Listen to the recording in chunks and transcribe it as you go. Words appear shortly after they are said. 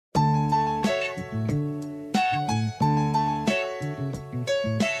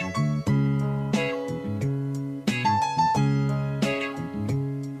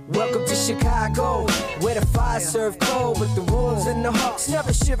Chicago, where the fire serve cold, but the Wolves and the Hawks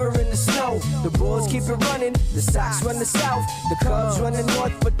never shiver in the snow. The Bulls keep it running, the Sox run the South, the Cubs run the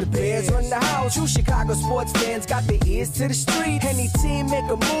North, but the Bears run the house. True Chicago sports fans got their ears to the street. Any team make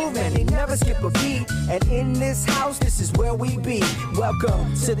a move and they never skip a beat. And in this house, this is where we be.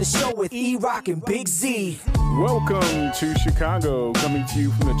 Welcome to the show with E-Rock and Big Z. Welcome to Chicago, coming to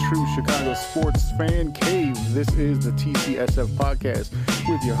you from the True Chicago Sports Fan Cave. This is the TCSF podcast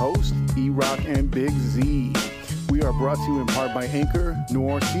with your hosts, E-Rock and Big Z. We are brought to you in part by Anchor,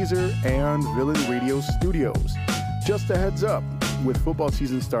 Noir, Caesar, and Villain Radio Studios. Just a heads up, with football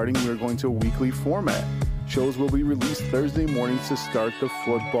season starting, we are going to a weekly format. Shows will be released Thursday mornings to start the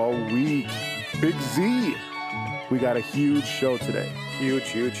football week. Big Z, we got a huge show today. Huge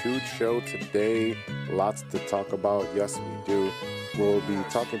show today. Lots to talk about. Yes, we do. We'll be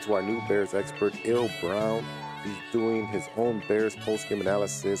talking to our new Bears expert, Il Brown. He's doing his own Bears post-game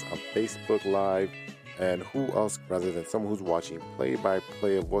analysis on Facebook Live. And who else rather than someone who's watching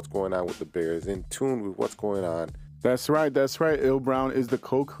play-by-play of what's going on with the Bears, in tune with what's going on. That's right. Il Brown is the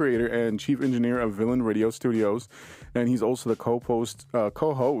co-creator and chief engineer of Villain Radio Studios, and he's also the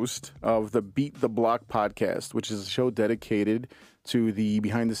co-host of the Beat the Block podcast, which is a show dedicated to the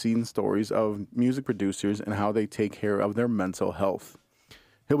behind-the-scenes stories of music producers and how they take care of their mental health.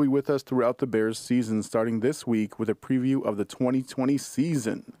 He'll be with us throughout the Bears season, starting this week with a preview of the 2020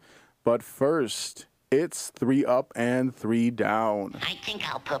 season. But first, it's 3 up and 3 down. I think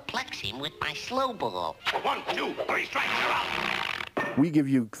I'll perplex him with my slow ball. 1, 2, 3 strikes, you're out. We give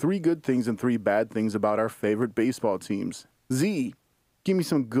you 3 good things and 3 bad things about our favorite baseball teams. Z, give me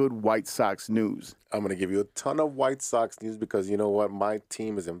some good White Sox news. I'm going to give you a ton of White Sox news because you know what? My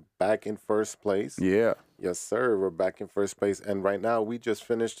team is back in first place. Yeah. Yes, sir. We're back in first place. And right now, we just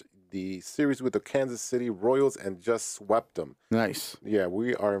finished the series with the Kansas City Royals and just swept them. Nice. Yeah,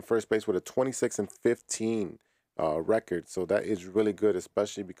 we are in first place with a 26-15 record. So that is really good,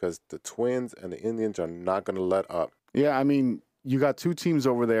 especially because the Twins and the Indians are not going to let up. Yeah, I mean, you got 2 teams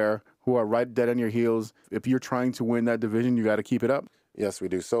over there who are right dead on your heels. If you're trying to win that division, you got to keep it up. Yes, we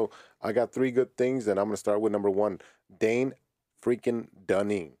do. So I got 3 good things, and I'm going to start with number 1, Dane freaking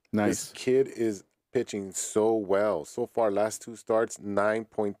Dunning. Nice. This kid is pitching so well. So far, last 2 starts,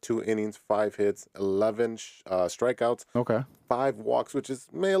 9.2 innings, 5 hits, 11 strikeouts, Okay. 5 walks, which is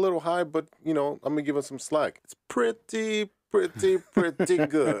maybe a little high, but, you know, I'm going to give him some slack. It's pretty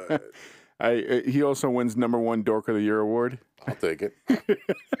good. He also wins number 1 Dork of the Year award. I'll take it.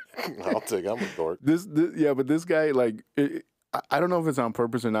 I'm a dork. But this guy, like, I don't know if it's on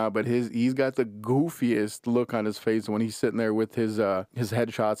purpose or not, but he's got the goofiest look on his face when he's sitting there with his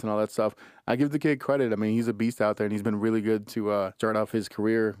headshots and all that stuff. I give the kid credit. I mean, he's a beast out there, and he's been really good to start off his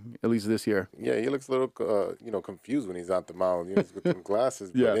career, at least this year. Yeah, he looks a little, confused when he's out the mound. He's with them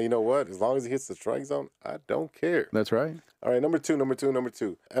glasses. But Yeah. you know what? As long as he hits the strike zone, I don't care. That's right. All right, number two.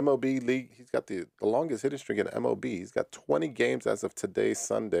 MLB League, he's got the longest hitting streak in MLB. He's got 20 games as of today,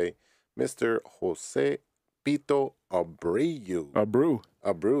 Sunday. Mr. Jose Pito Abreu.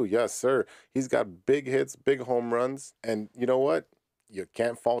 Abreu, yes, sir. He's got big hits, big home runs. And you know what? You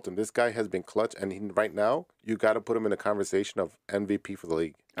can't fault him. This guy has been clutch. And right now, you got to put him in a conversation of MVP for the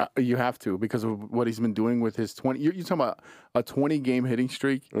league. You have to, because of what he's been doing with his 20. You're talking about a 20-game hitting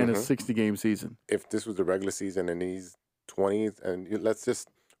streak and a 60-game season. If this was the regular season and he's 20, and let's just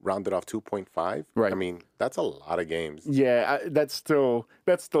round it off 2.5. Right. I mean, that's a lot of games. Yeah, that's still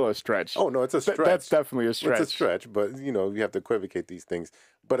a stretch. Oh, no, it's a stretch. That's definitely a stretch. It's a stretch, but, you have to equivocate these things.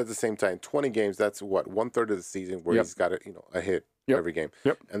 But at the same time, 20 games, that's what, 1/3 of the season where he's got a hit every game.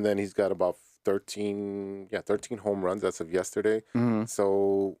 Yep. And then he's got about 13 home runs as of yesterday. Mm-hmm.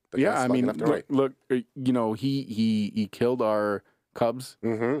 So, I mean, look, he killed our Cubs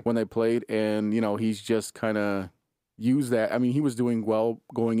when they played, and, he's just kind of used that. I mean, he was doing well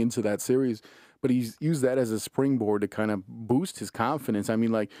going into that series, but he's used that as a springboard to kind of boost his confidence. I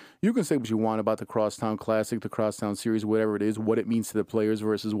mean, like, you can say what you want about the Crosstown Classic, the Crosstown Series, whatever it is, what it means to the players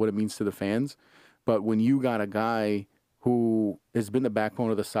versus what it means to the fans. But when you got a guy who has been the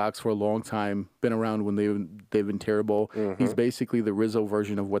backbone of the Sox for a long time, been around when they've been terrible, he's basically the Rizzo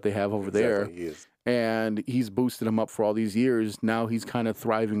version of what they have over there. He is. And he's boosted him up for all these years. Now he's kind of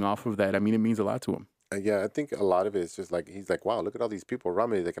thriving off of that. I mean, it means a lot to him. Yeah, I think a lot of it is just like, he's like, wow, look at all these people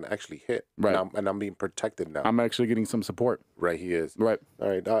around me that can actually hit. Right. And I'm being protected now. I'm actually getting some support. Right, he is. Right. All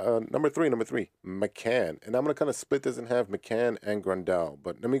right, number three, McCann. And I'm going to kind of split this in half, McCann and Grandal.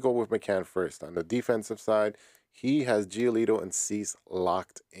 But let me go with McCann first. On the defensive side, he has Giolito and Cease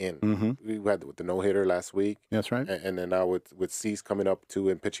locked in. We had the no-hitter last week. That's right. And then now with Cease coming up too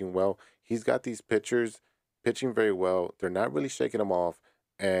and pitching well, he's got these pitchers pitching very well. They're not really shaking him off.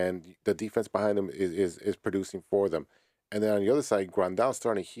 and the defense behind him is producing for them. And then on the other side, Grandal's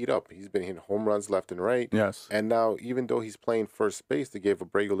starting to heat up. He's been hitting home runs left and right. Yes. And now, even though he's playing first base, they gave a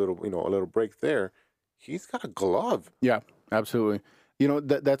little break there. He's got a glove. Yeah, absolutely.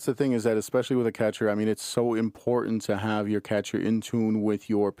 That's the thing is that especially with a catcher, I mean, it's so important to have your catcher in tune with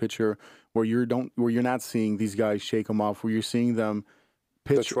your pitcher, where you're not seeing these guys shake them off, where you're seeing them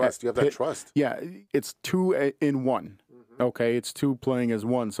pitch. The trust. You have that trust. Yeah, it's two in one. Okay, it's two playing as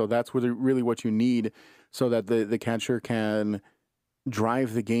one. So that's really what you need, so that the catcher can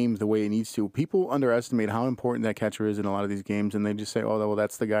drive the game the way it needs to. People underestimate how important that catcher is in a lot of these games, and they just say, "Oh, well,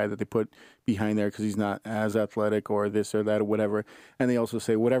 that's the guy that they put behind there because he's not as athletic or this or that or whatever." And they also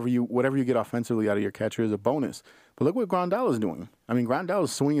say, "Whatever you get offensively out of your catcher is a bonus." But look what Grandal is doing. I mean, Grandal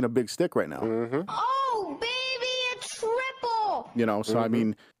is swinging a big stick right now. Oh, baby, a triple! So I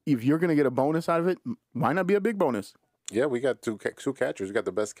mean, if you're going to get a bonus out of it, why not be a big bonus? Yeah, we got two catchers. We got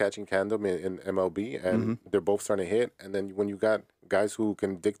the best catching tandem in MLB, and they're both starting to hit. And then when you got guys who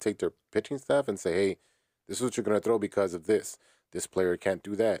can dictate their pitching staff and say, hey, this is what you're going to throw because of this. This player can't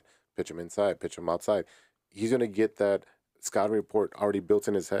do that. Pitch him inside, pitch him outside. He's going to get that scouting report already built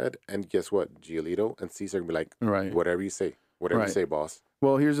in his head. And guess what? Giolito and Cesar are going to be like, right. Whatever you say. Whatever you say, boss.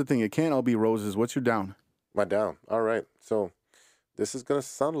 Well, here's the thing. It can't all be roses. What's your down? My down. All right. So this is going to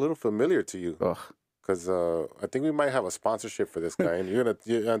sound a little familiar to you. Ugh. Because I think we might have a sponsorship for this guy, and I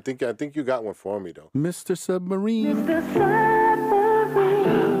think you got one for me though. Mr. Submarine.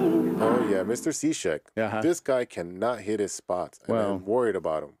 Oh yeah, Mr. Cishek. Uh-huh. This guy cannot hit his spots, and I'm worried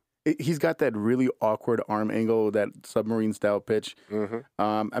about him. He's got that really awkward arm angle, that submarine style pitch.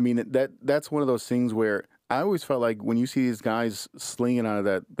 I mean that's one of those things where I always felt like when you see these guys slinging out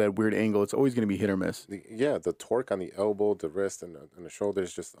of that weird angle, it's always going to be hit or miss. The torque on the elbow, the wrist, and the shoulder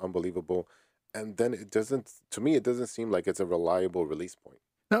is just unbelievable. And then it doesn't seem like it's a reliable release point.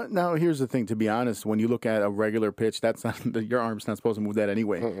 Now, here's the thing. To be honest, when you look at a regular pitch, that's not your arm's not supposed to move that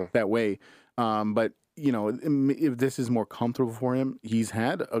anyway, that way. But if this is more comfortable for him, he's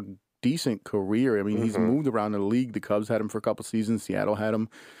had a decent career. I mean, he's moved around the league. The Cubs had him for a couple seasons. Seattle had him.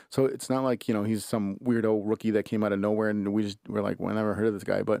 So it's not like he's some weirdo rookie that came out of nowhere and we're like, well, I never heard of this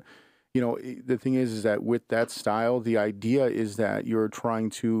guy. But the thing is that with that style, the idea is that you're trying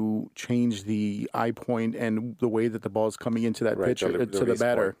to change the eye point and the way that the ball is coming into that pitcher to the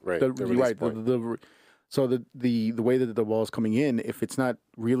batter. So the way that the ball is coming in, if it's not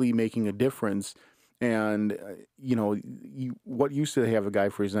really making a difference, and what use do they have a guy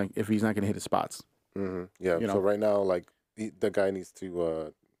for if he's not going to hit his spots? Yeah. So right now, the guy needs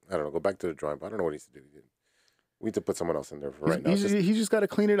to go back to the drawing board. I don't know what he needs to do. We need to put someone else in there for right now. He's just got to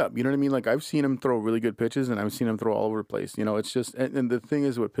clean it up. You know what I mean? Like, I've seen him throw really good pitches, and I've seen him throw all over the place. It's just, and the thing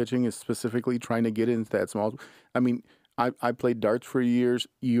is with pitching is specifically trying to get into that small. I mean, I played darts for years.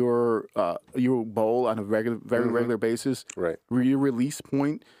 You bowl on a very regular basis. Right. Your release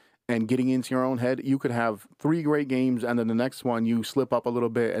point and getting into your own head, you could have 3 great games, and then the next one you slip up a little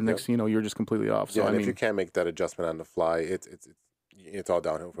bit, and next thing you know, you're just completely off. So, if you can't make that adjustment on the fly, it's all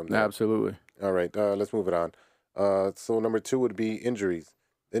downhill from there. Absolutely. All right, let's move it on. So number 2 would be injuries.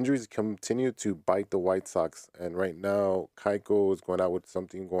 Injuries continue to bite the White Sox, and right now Keiko is going out with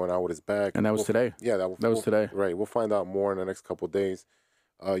his back. And that was today. Yeah, that was today. Right. We'll find out more in the next couple of days.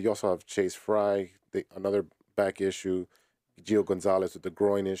 You also have Chase Fry, another back issue. Gio Gonzalez with the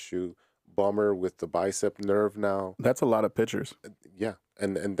groin issue. Bummer with the bicep nerve now. That's a lot of pitchers. Yeah,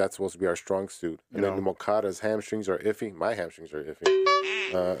 and that's supposed to be our strong suit. And then Mokada's hamstrings are iffy. My hamstrings are iffy.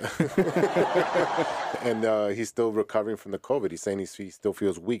 And he's still recovering from the COVID. He's saying he still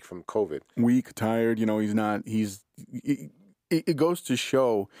feels weak from COVID. Weak, tired. He's not. It goes to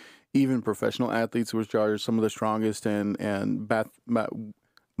show, even professional athletes, which are some of the strongest and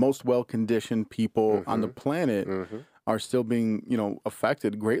most well-conditioned people on the planet, are still being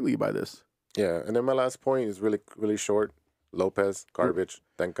affected greatly by this. Yeah, and then my last point is really, really short. Lopez, garbage.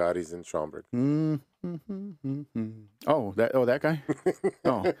 Thank God he's in Schaumburg. Oh, that guy?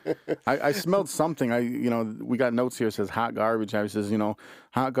 Oh, I smelled something. We got notes here that says hot garbage. I says,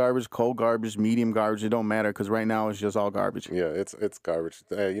 hot garbage, cold garbage, medium garbage. It don't matter because right now it's just all garbage. Yeah, it's garbage.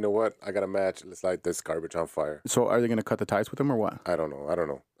 Hey, you know what? I got a match. Let's light this garbage on fire. So are they going to cut the ties with him or what? I don't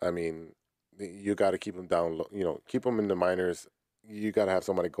know. I mean, you got to keep him down. Keep him in the minors. You got to have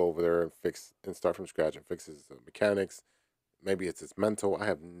somebody go over there and start from scratch and fix his mechanics. Maybe it's his mental. I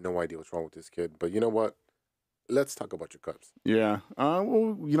have no idea what's wrong with this kid. But you know what? Let's talk about your Cubs. Yeah.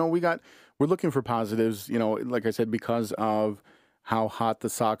 We're looking for positives. Like I said, because of how hot the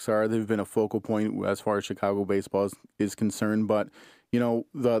Sox are, they've been a focal point as far as Chicago baseball is concerned. But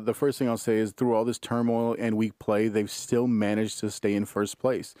the first thing I'll say is through all this turmoil and weak play, they've still managed to stay in first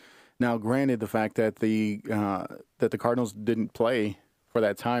place. Now, granted, the fact that the Cardinals didn't play for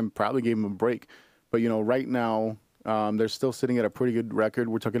that time probably gave them a break. But, right now, they're still sitting at a pretty good record.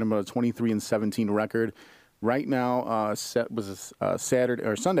 We're talking about a 23-17 record. Right now, Saturday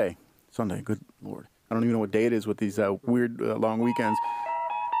or Sunday. Sunday, good Lord. I don't even know what day it is with these weird long weekends.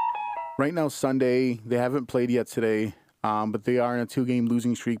 Right now, Sunday, they haven't played yet today, but they are in a 2-game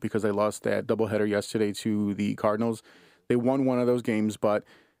losing streak because they lost that doubleheader yesterday to the Cardinals. They won one of those games, but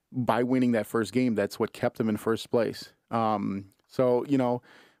by winning that first game, that's what kept them in first place.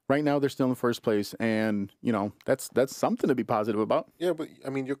 Right now they're still in first place, and that's something to be positive about. Yeah, but I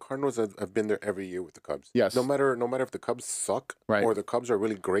mean, your Cardinals have been there every year with the Cubs. Yes. No matter if the Cubs suck or the Cubs are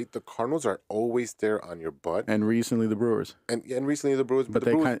really great, the Cardinals are always there on your butt. And recently the Brewers. And recently the Brewers, but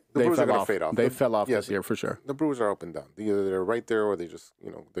the Brewers are going to fade off. They fell off this year for sure. The Brewers are up and down. Either they're right there or they just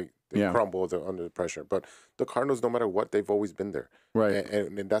they crumble under the pressure. But the Cardinals, no matter what, they've always been there. Right.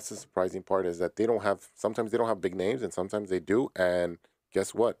 And that's the surprising part is that sometimes they don't have big names, and sometimes they do. And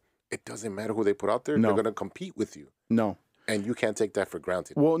guess what? It doesn't matter who they put out there. No. They're going to compete with you. No. And you can't take that for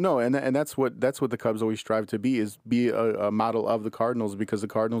granted. Well, no, and that's what the Cubs always strive to be, is be a model of the Cardinals, because the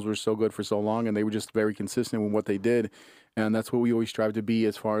Cardinals were so good for so long, and they were just very consistent with what they did. And that's what we always strive to be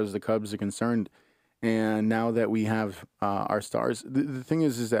as far as the Cubs are concerned. And now that we have our stars, the thing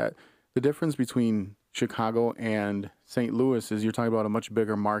is that the difference between Chicago and St. Louis is you're talking about a much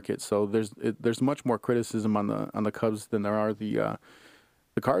bigger market. So there's much more criticism on the Cubs than there are the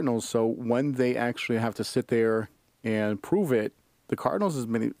Cardinals. So when they actually have to sit there and prove it, the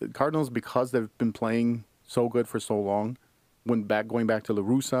Cardinals, because they've been playing so good for so long, going back to La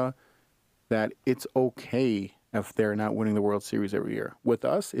Russa, that it's okay if they're not winning the World Series every year. With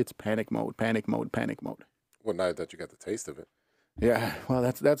us, it's panic mode, panic mode, panic mode. Well, now that you got the taste of it. Yeah, well,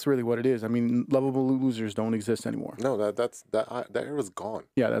 that's really what it is. I mean, lovable losers don't exist anymore. No, that era's gone.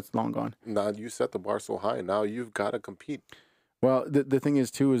 Yeah, that's long gone. Now you set the bar so high. Now you've got to compete. Well, the thing is,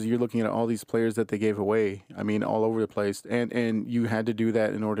 too, is you're looking at all these players that they gave away. I mean, all over the place. And you had to do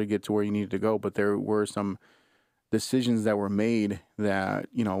that in order to get to where you needed to go. But there were some decisions that were made that,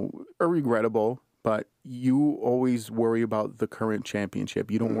 are regrettable. But you always worry about the current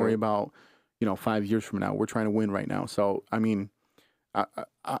championship. You don't worry about, 5 years from now. We're trying to win right now. So, I mean, I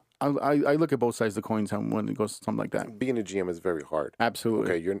look at both sides of the coin when it goes to something like that. Being a GM is very hard.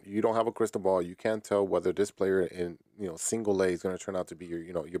 Absolutely. Okay, you don't have a crystal ball. You can't tell whether this player in single A is going to turn out to be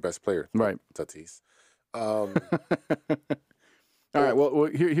your best player. Right. Tatis. All right. Well,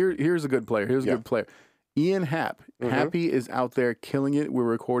 here's a good player. Here's a good player. Ian Happ. Happy is out there killing it. We're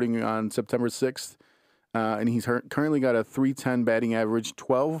recording on September 6th. And he's currently got a .310 batting average,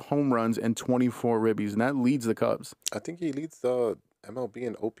 12 home runs, and 24 ribbies, and that leads the Cubs. I think he leads the MLB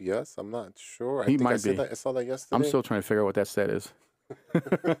in OPS. I'm not sure. He might be. I saw that yesterday. I'm still trying to figure out what that stat is.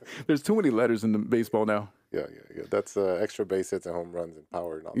 There's too many letters in the baseball now. Yeah. That's extra base hits and home runs and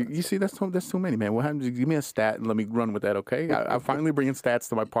power and all that. You see, that's too many, man. What happens? Give me a stat and let me run with that, okay? I'm finally bringing stats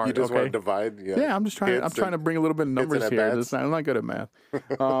to my part. You just want to divide? Yeah, I'm just trying. I'm trying to bring a little bit of numbers here. I'm not good at math.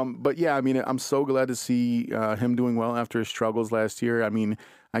 But yeah, I mean, I'm so glad to see him doing well after his struggles last year. I mean,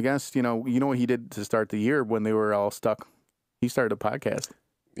 I guess you know what he did to start the year when they were all stuck. He started a podcast.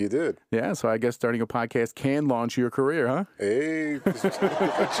 You did? Yeah, so I guess starting a podcast can launch your career, huh? Hey, a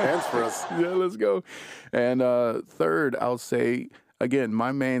chance for us. Yeah, let's go. And third, I'll say, again,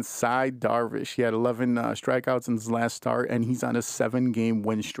 my man, Cy Darvish. He had 11 strikeouts in his last start, and he's on a 7-game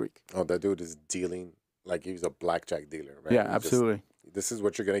win streak. Oh, that dude is dealing like he's a blackjack dealer, right? Yeah, absolutely. This is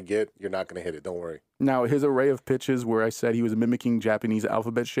what you're going to get. You're not going to hit it. Don't worry. Now, his array of pitches where I said he was mimicking Japanese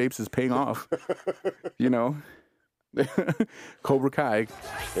alphabet shapes is paying off. Cobra Kai.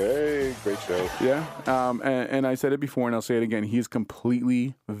 Hey, great show. Yeah. And I said it before and I'll say it again. He is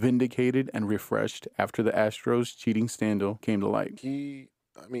completely vindicated and refreshed after the Astros cheating scandal came to light.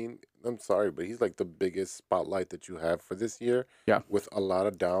 I'm sorry, but he's like the biggest spotlight that you have for this year. Yeah. With a lot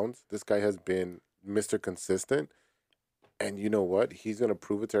of downs. This guy has been Mr. Consistent. And you know what? He's going to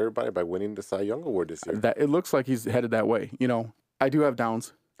prove it to everybody by winning the Cy Young Award this year. It looks like he's headed that way. I do have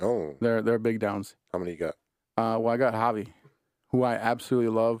downs. Oh. They're big downs. How many you got? Well, I got Javi, who I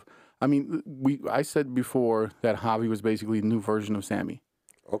absolutely love. I mean, I said before that Javi was basically the new version of Sammy.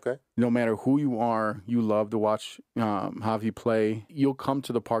 Okay. No matter who you are, you love to watch Javi play. You'll come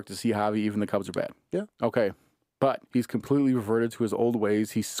to the park to see Javi, even the Cubs are bad. Yeah. Okay. But he's completely reverted to his old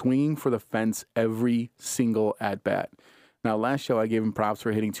ways. He's swinging for the fence every single at-bat. Now, last show I gave him props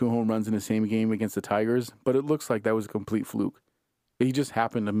for hitting 2 home runs in the same game against the Tigers, but it looks like that was a complete fluke. He just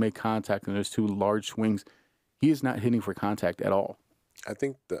happened to make contact, and there's 2 large swings. He is not hitting for contact at all. I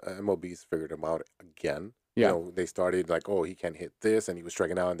think the MLB's figured him out again. Yeah. You know, they started like, oh, he can't hit this, and he was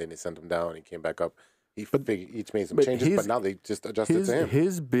striking out, and then they sent him down, and he came back up. Each made some changes, but now they just adjusted to him.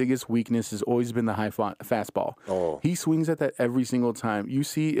 His biggest weakness has always been the high fastball. Oh. He swings at that every single time. You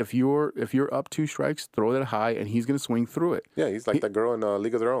see, if you're up 2 strikes, throw that high, and he's going to swing through it. Yeah, he's like that girl in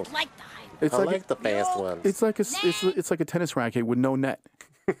League of Their Own. Like the high. It's I like the fast ones. It's like a tennis racket with no net.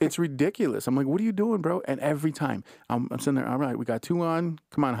 It's ridiculous. I'm like, what are you doing, bro? And every time I'm sitting there, all right, we got 2 on.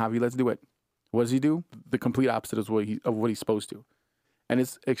 Come on, Javi, let's do it. What does he do? The complete opposite of what he's supposed to. And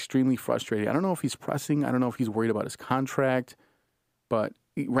it's extremely frustrating. I don't know if he's pressing. I don't know if he's worried about his contract. But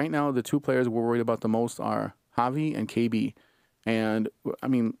right now, the 2 players we're worried about the most are Javi and KB. And, I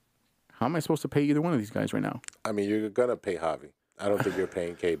mean, how am I supposed to pay either one of these guys right now? I mean, you're going to pay Javi. I don't think you're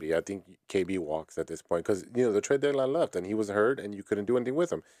paying KB. I think KB walks at this point because, you know, the trade deadline left and he was hurt and you couldn't do anything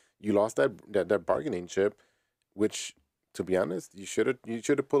with him. You lost that bargaining chip, which, to be honest, you should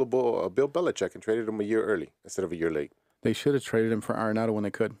have pulled a Bill Belichick and traded him a year early instead of a year late. They should have traded him for Arenado when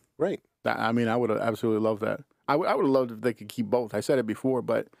they could. Right. I mean, I would have absolutely loved that. I would have loved if they could keep both. I said it before,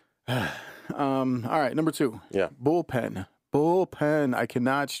 but all right, number 2. Yeah. Bullpen. I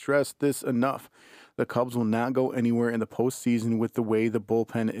cannot stress this enough. The Cubs will not go anywhere in the postseason with the way the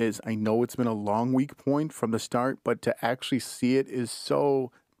bullpen is. I know it's been a long weak point from the start, but to actually see it is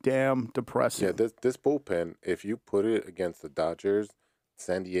so damn depressing. Yeah, this bullpen, if you put it against the Dodgers,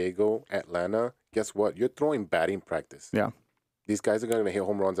 San Diego, Atlanta, guess what? You're throwing batting practice. Yeah. These guys are going to hit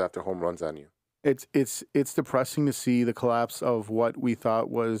home runs after home runs on you. It's depressing to see the collapse of what we thought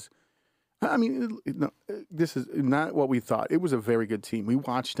was. I mean, this is not what we thought. It was a very good team. We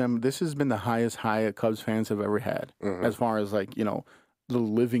watched them. This has been the highest high Cubs fans have ever had, as far as like, you know, the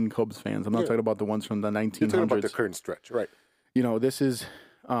living Cubs fans. I'm not talking about the ones from the 1900s. You're talking about the current stretch, right? You know, this is.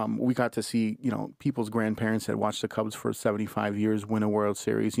 We got to see, you know, people's grandparents that watched the Cubs for 75 years win a World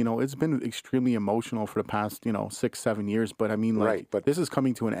Series. You know, it's been extremely emotional for the past, you know, 6-7 years. But I mean, like, right, but this is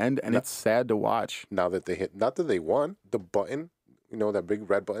coming to an end, and it's sad to watch. Now that not that they won, the button, you know, that big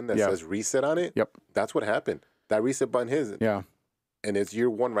red button that says reset on it. Yep. That's what happened. That reset button hit. Yeah. And it's year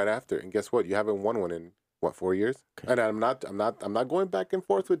 1 right after. And guess what? You haven't won one in what, 4 years? Okay. And I'm not going back and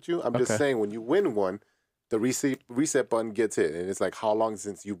forth with you. I'm just saying when you win one, the reset button gets hit, and it's like how long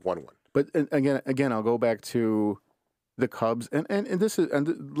since you've won one. But again, I'll go back to the Cubs, and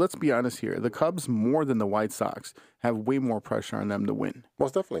let's be honest here: the Cubs, more than the White Sox, have way more pressure on them to win.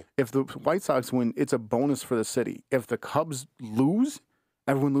 Most definitely. If the White Sox win, it's a bonus for the city. If the Cubs lose,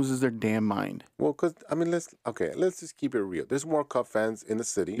 everyone loses their damn mind. Well, because I mean, let's just keep it real. There's more Cub fans in the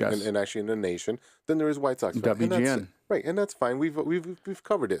city and actually in the nation than there is White Sox fans. WGN. Right, and that's fine. We've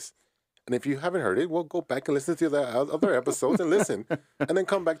covered this. And if you haven't heard it, well, go back and listen to the other episodes and listen, and then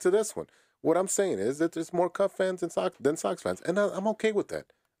come back to this one. What I'm saying is that there's more Cub fans than Sox fans, and I'm okay with that.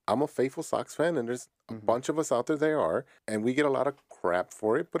 I'm a faithful Sox fan, and there's a bunch of us out there they are, and we get a lot of crap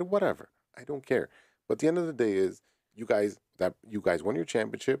for it, but whatever. I don't care. But the end of the day is you guys won your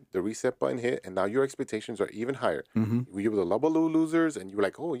championship, the reset button hit, and now your expectations are even higher. Mm-hmm. You were the Lubaloo losers, and you were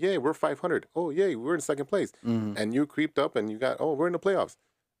like, oh, yeah, we're 500. Oh, yeah, we're in second place. Mm-hmm. And you creeped up, and you got, oh, we're in the playoffs.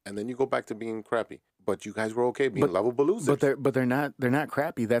 And then you go back to being crappy. But you guys were okay being lovable losers. But they're not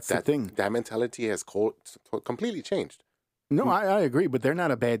crappy. That's the thing. That mentality has completely changed. No, I agree, but they're not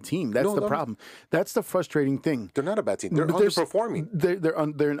a bad team. That's the problem. That's the frustrating thing. They're not a bad team. They're underperforming. They're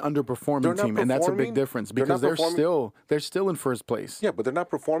an underperforming team, and that's a big difference because they're still in first place. Yeah, but they're not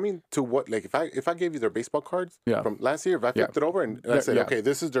performing to what? Like if I gave you their baseball cards from last year, if I flipped it over and I said, okay,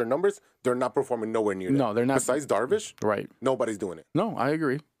 this is their numbers, they're not performing nowhere near that. No, they're not. Besides Darvish, right? Nobody's doing it. No, I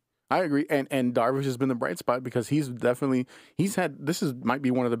agree. And Darvish has been the bright spot because he's had might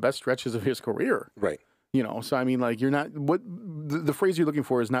be one of the best stretches of his career. Right. You know, so I mean, like the phrase you're looking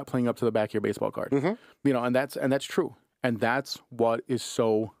for is not playing up to the back of your baseball card. Mm-hmm. You know, and that's true, and that's what is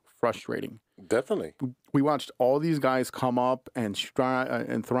so frustrating. Definitely. We watched all these guys come up and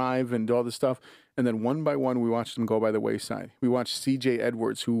thrive and do all this stuff, and then one by one we watched them go by the wayside. We watched C.J.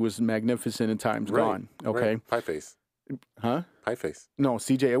 Edwards, who was magnificent at times, gone. Okay, Pie face. Huh? Pie face. No,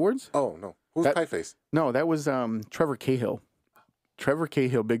 C.J. Edwards. Oh no, who's Pie face? No, that was Trevor Cahill. Trevor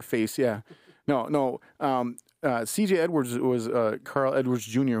Cahill, big face. Yeah. No. C.J. Edwards was Carl Edwards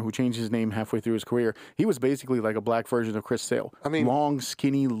Jr., who changed his name halfway through his career. He was basically like a black version of Chris Sale. I mean, long,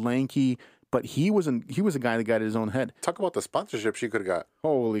 skinny, lanky, but he was a guy that got his own head. Talk about the sponsorship she could have got.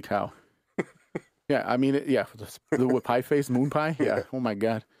 Holy cow! Yeah, I mean, the pie face, moon pie. Yeah, oh my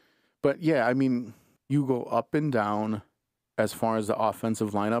god. But yeah, I mean, you go up and down as far as the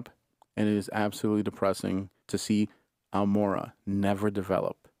offensive lineup, and it is absolutely depressing to see Almora never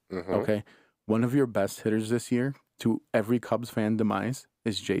develop. Mm-hmm. Okay. One of your best hitters this year to every Cubs fan demise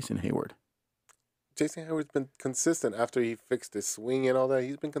is Jason Hayward. Jason Hayward's been consistent after he fixed his swing and all that.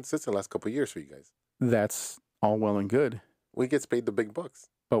 He's been consistent the last couple of years for you guys. That's all well and good. He gets paid the big bucks.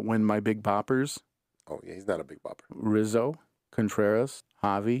 But when my big boppers, oh yeah, he's not a big bopper. Rizzo, Contreras,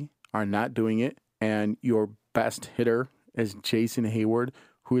 Javi are not doing it, and your best hitter is Jason Hayward,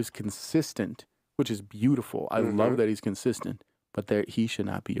 who is consistent, which is beautiful. I love that he's consistent, but he should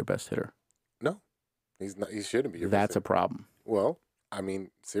not be your best hitter. No, he's not. He shouldn't be your best That's hitter. a problem. Well, I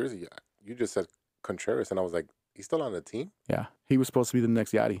mean, seriously, you just said Contreras, and I was like, he's still on the team? Yeah, he was supposed to be the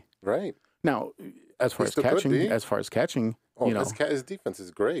next Yachty. Right. Now, as far as catching, his defense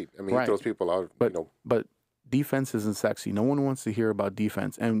is great. I mean, he throws people out. But defense isn't sexy. No one wants to hear about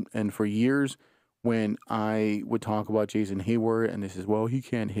defense. And for years, when I would talk about Jason Hayward, and they says, well, he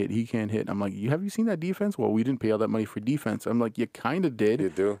can't hit. I'm like, have you seen that defense? Well, we didn't pay all that money for defense. I'm like, you kind of did. You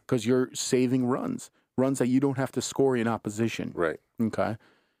do. Because you're saving runs that you don't have to score in opposition. Right. Okay.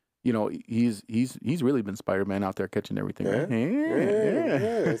 You know, he's really been Spider-Man out there catching everything. Yeah. Right?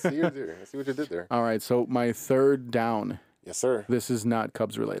 Yeah. I see what you did there. All right, so my third down. Yes, sir. This is not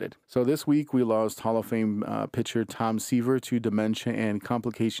Cubs related. So this week we lost Hall of Fame pitcher Tom Seaver to dementia and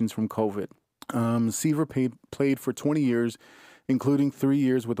complications from COVID. Seaver played for 20 years, including 3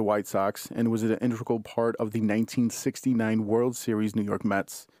 years with the White Sox, and was an integral part of the 1969 World Series New York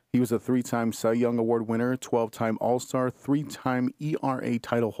Mets. He was a 3-time Cy Young Award winner, 12-time All-Star, 3-time ERA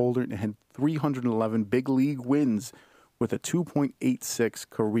title holder, and had 311 big league wins with a 2.86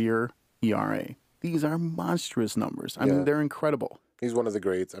 career ERA. These are monstrous numbers. I mean, they're incredible. He's one of the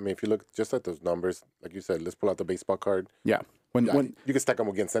greats. I mean, if you look just at those numbers, like you said, let's pull out the baseball card. Yeah. When you can stack them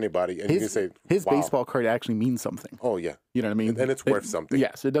against anybody, and you can say his wow. baseball card actually means something. Oh yeah, you know what I mean, and it's worth something.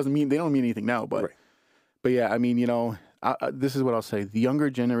 Yes, it doesn't mean they don't mean anything now, but yeah, I mean, you know, this is what I'll say: the younger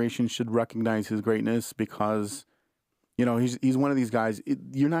generation should recognize his greatness because, you know, he's one of these guys.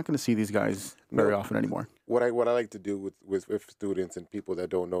 You're not going to see these guys very often anymore. What I like to do with students and people that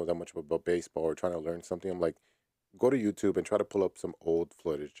don't know that much about baseball or trying to learn something, I'm like, go to YouTube and try to pull up some old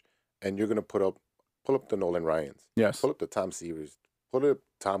footage, and you're gonna pull up the Nolan Ryans. Yes. Pull up the Tom Seavers. Pull up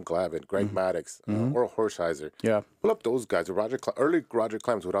Tom Glavine, Greg Maddux, or Horsheiser. Yeah. Pull up those guys. Early Roger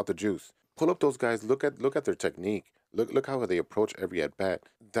Clemens without the juice. Pull up those guys. Look at their technique. Look how they approach every at bat.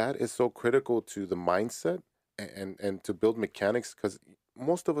 That is so critical to the mindset and to build mechanics, because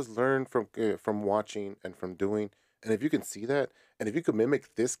most of us learn from watching and from doing. And if you can see that, and if you can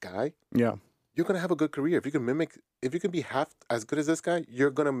mimic this guy, yeah, you're gonna have a good career. If you can be half as good as this guy,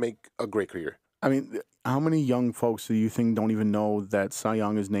 you're gonna make a great career. I mean, how many young folks do you think don't even know that Cy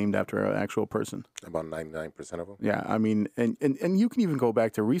Young is named after an actual person? About 99% of them. Yeah, I mean, and you can even go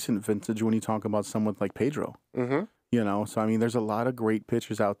back to recent vintage when you talk about someone like Pedro. Mm-hmm. You know, so I mean, there's a lot of great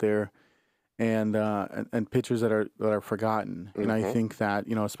pitchers out there, and pitchers that are forgotten. Mm-hmm. And I think that,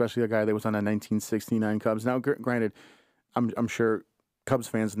 you know, especially a guy that was on the 1969 Cubs. Now, granted, I'm sure Cubs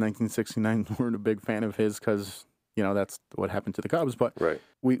fans in 1969 weren't a big fan of his because, you know, that's what happened to the Cubs. But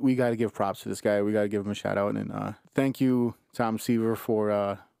we got to give props to this guy. We got to give him a shout out. And thank you, Tom Seaver,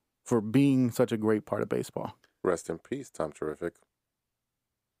 for being such a great part of baseball. Rest in peace, Tom Terrific.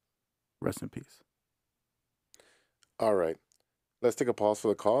 Rest in peace. All right. Let's take a pause for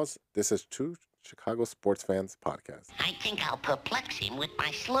the cause. This is True Chicago Sports Fans Podcast. I think I'll perplex him with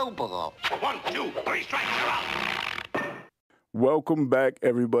my slow ball. 1, 2, 3 strikes, you're out. Welcome back,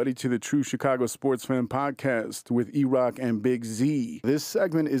 everybody, to the True Chicago Sports Fan Podcast with E-Rock and Big Z. This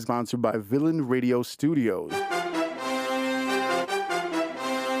segment is sponsored by Villain Radio Studios.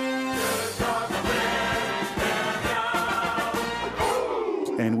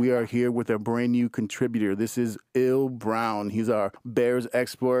 And we are here with a brand new contributor. This is Il Brown. He's our Bears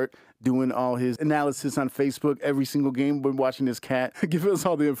expert, doing all his analysis on Facebook every single game. Been watching this cat give us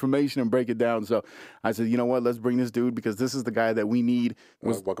all the information and break it down. So I said, you know what? Let's bring this dude because this is the guy that we need.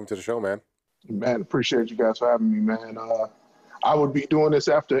 Welcome to the show, man. Man, appreciate you guys for having me, man. I would be doing this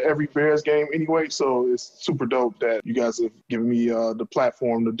after every Bears game anyway, so it's super dope that you guys have given me the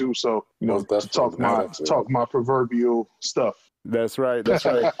platform to do so. You know, to talk my proverbial stuff. That's right. That's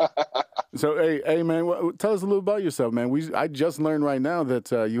right. So, hey, man, tell us a little about yourself, man. I just learned right now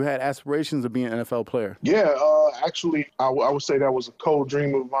that you had aspirations of being an NFL player. Yeah, actually, I would say that was a cold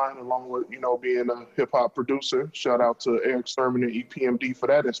dream of mine, along with, you know, being a hip-hop producer. Shout out to Eric Sturman and EPMD for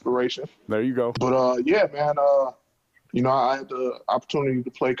that inspiration. There you go. But, yeah, man, you know, I had the opportunity to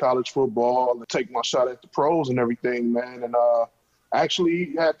play college football and take my shot at the pros and everything, man. And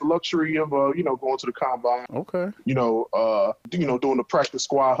actually had the luxury of, you know, going to the combine. Okay. You know, doing the practice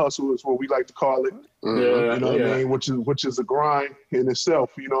squad hustle is what we like to call it. Yeah, you know what I mean? Which is a grind in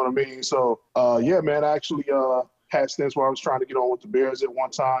itself. You know what I mean? So, yeah, man, I actually had stints where I was trying to get on with the Bears at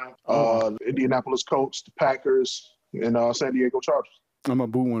one time, Indianapolis Colts, the Packers, and San Diego Chargers. I'm going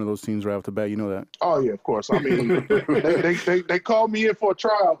to boo one of those teams right off the bat. You know that. Oh, yeah, of course. I mean, they called me in for a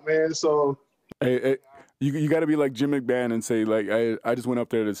tryout, man, so. Hey, you got to be like Jim McMahon and say, like, I just went up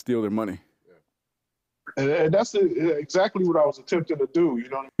there to steal their money. And that's exactly what I was attempting to do, you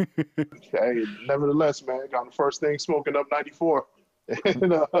know what I mean? Hey, nevertheless, man, got the first thing smoking up 94.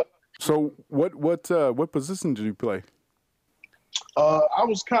 And, so what position did you play? I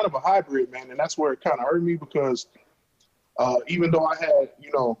was kind of a hybrid, man, and that's where it kind of hurt me because even though I had,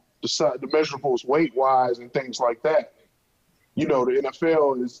 the measurables weight-wise and things like that, the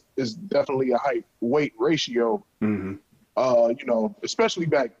NFL is definitely a height-weight ratio. Mm-hmm. Especially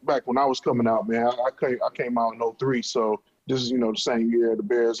back when I was coming out, man. I came out in 2003, so this is, the same year the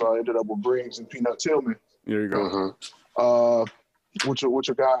Bears ended up with Briggs and Peanut Tillman. There you go. Which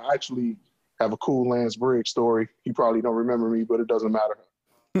a guy I actually have a cool Lance Briggs story. He probably don't remember me, but it doesn't matter.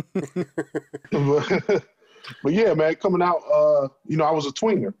 But yeah, man, coming out, I was a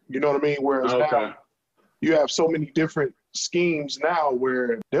tweener. You know what I mean? Whereas now you have so many different schemes now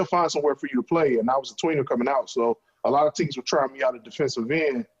where they'll find somewhere for you to play, and I was a tweener coming out, so a lot of teams would try me out at defensive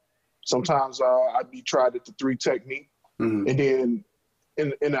end. Sometimes I'd be tried at the 3 technique, and then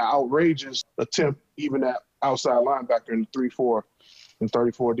in an outrageous attempt, even at outside linebacker in the 3-4 and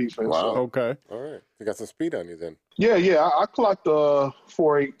 34 defense. Wow. So, okay. All right. You got some speed on you then. Yeah. I clocked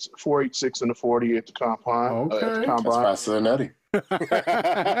 4.86 in the 40 at the combine. Okay. That's faster than Eddie.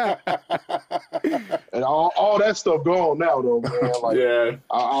 And all that stuff gone now, though, man. Like, yeah.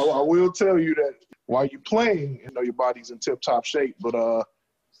 I will tell you that while you're playing, your body's in tip-top shape, but,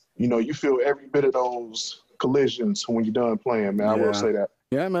 you feel every bit of those collisions when you're done playing, man. I will say that.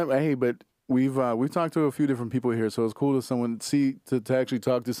 Yeah, man. Hey, but we've talked to a few different people here, so it's cool to actually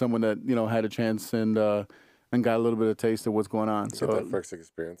talk to someone that, had a chance and got a little bit of taste of what's going on. Get So that first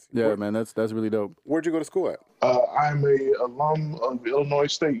experience. Yeah, man, that's really dope. Where'd you go to school at? I'm a alum of Illinois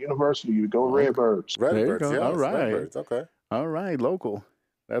State University. Go Redbirds. Redbirds, yeah. All right. Redbirds, okay. All right, local.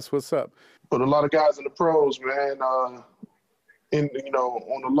 That's what's up. Put a lot of guys in the pros, man. On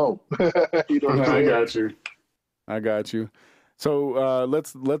the low. I got you. So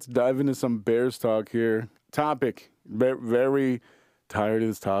let's dive into some Bears talk here. Topic. Very tired of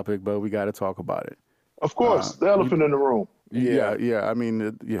this topic, but we got to talk about it. Of course, the elephant in the room. Yeah. I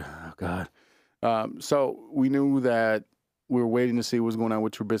mean, oh God. So we knew that we were waiting to see what was going on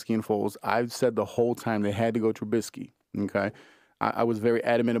with Trubisky and Foles. I've said the whole time they had to go Trubisky. Okay. I was very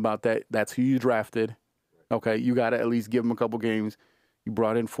adamant about that. That's who you drafted. Okay. You got to at least give him a couple games. You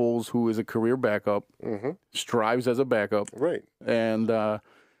brought in Foles, who is a career backup, strives as a backup. Right. And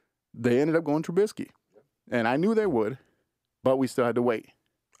they ended up going Trubisky. And I knew they would, but we still had to wait.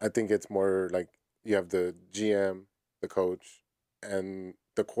 I think it's more like you have the GM, the coach, and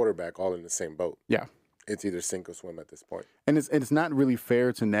the quarterback all in the same boat. Yeah. It's either sink or swim at this point. And it's not really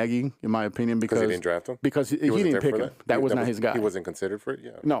fair to Nagy, in my opinion, because he didn't draft him? Because he didn't pick him. That was not his guy. He wasn't considered for it?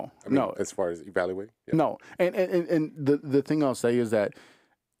 Yeah. No. As far as evaluate? Yeah. No. And the thing I'll say is that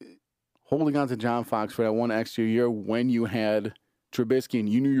holding on to John Fox for that one extra year when you had Trubisky and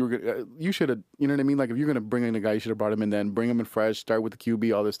you knew you should have, you know what I mean? Like if you're going to bring in a guy, you should have brought him in then, bring him in fresh, start with the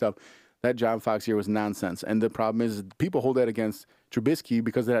QB, all this stuff. That John Fox year was nonsense. And the problem is people hold that against Trubisky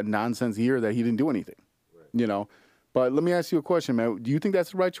because of that nonsense year that he didn't do anything. Right. But let me ask you a question, man. Do you think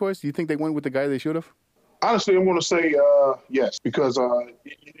that's the right choice? Do you think they went with the guy they should have? Honestly, I'm going to say yes, because, when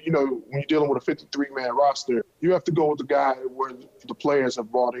you're dealing with a 53-man roster, you have to go with the guy where the players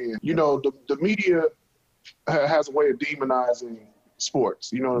have bought in. The media has a way of demonizing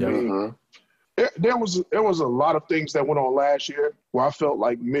sports. You know what I mean? There was a lot of things that went on last year where I felt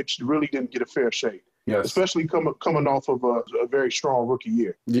like Mitch really didn't get a fair shake. Yes. Especially coming off of a very strong rookie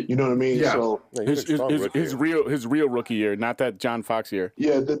year. You know what I mean? Yeah. So his real rookie year, not that John Fox year.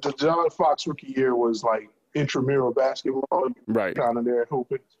 Yeah, the John Fox rookie year was like intramural basketball. Right. Kind of there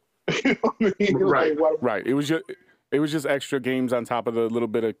hooping. You know what I mean? Right. Right. It was just extra games on top of the little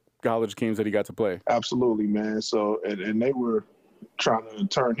bit of college games that he got to play. Absolutely, man. So and they were trying to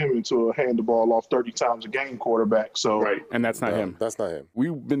turn him into a hand the ball off 30 times a game quarterback. So right, and that's not him. That's not him.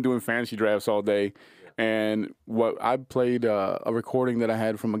 We've been doing fantasy drafts all day, and I played a recording that I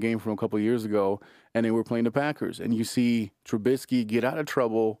had from a game from a couple of years ago, and they were playing the Packers. And you see Trubisky get out of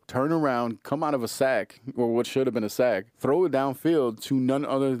trouble, turn around, come out of a sack, or what should have been a sack, throw it downfield to none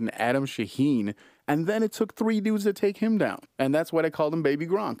other than Adam Shaheen. And then it took 3 dudes to take him down. And that's why they called him Baby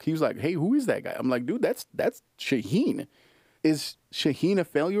Gronk. He was like, hey, who is that guy? I'm like, dude, that's Shaheen. Is Shaheen a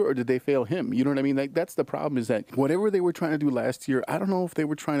failure or did they fail him? You know what I mean? Like, that's the problem is that whatever they were trying to do last year, I don't know if they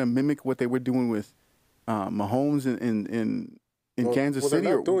were trying to mimic what they were doing with Mahomes in Kansas City.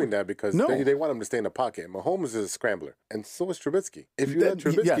 They're not doing that because they want him to stay in the pocket. Mahomes is a scrambler, and so is Trubisky. If you let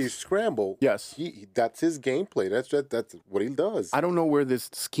Trubisky scramble, that's his gameplay. That's what he does. I don't know where this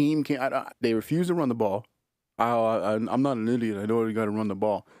scheme came. They refuse to run the ball. I'm not an idiot. I know you got to run the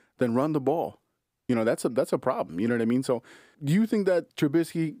ball. Then run the ball. That's a problem. You know what I mean? So, do you think that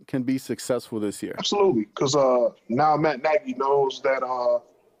Trubisky can be successful this year? Absolutely, because now Matt Nagy knows that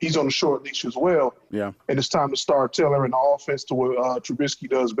he's on a short leash as well. Yeah. And it's time to start tailoring the offense to what Trubisky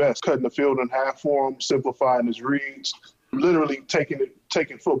does best, cutting the field in half for him, simplifying his reads, literally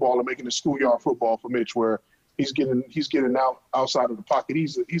taking football and making it schoolyard football for Mitch, where he's getting outside of the pocket.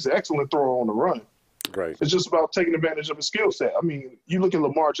 He's an excellent thrower on the run. Right. It's just about taking advantage of his skill set. I mean, you look at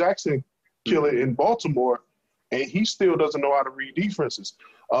Lamar Jackson kill it in Baltimore, and he still doesn't know how to read defenses.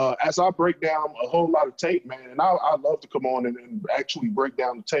 As I break down a whole lot of tape, man, and I love to come on and actually break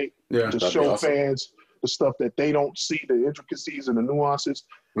down the tape to show fans the stuff that they don't see, the intricacies and the nuances.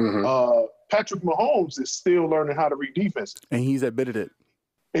 Mm-hmm. Patrick Mahomes is still learning how to read defense. And he's admitted it.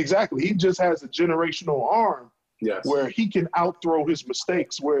 Exactly. He just has a generational arm where he can outthrow his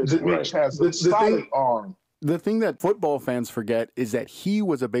mistakes, whereas Mitch has a solid arm. The thing that football fans forget is that he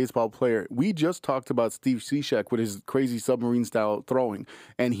was a baseball player. We just talked about Steve Cishek with his crazy submarine-style throwing.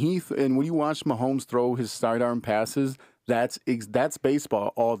 And when you watch Mahomes throw his sidearm passes, that's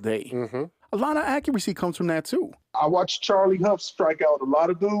baseball all day. Mm-hmm. A lot of accuracy comes from that, too. I watched Charlie Huff strike out a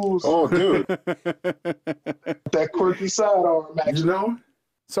lot of dudes. Oh, dude. That quirky sidearm action.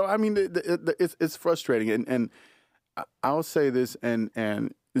 So, I mean, it's frustrating. And I'll say this,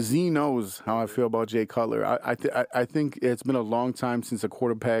 and Z knows how I feel about Jay Cutler. I think it's been a long time since a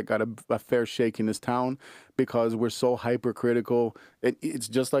quarterback got a fair shake in this town because we're so hypercritical. It's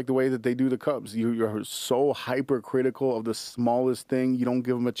just like the way that they do the Cubs. You're so hypercritical of the smallest thing. You don't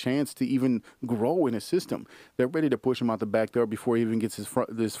give them a chance to even grow in a system. They're ready to push him out the back door before he even gets his foot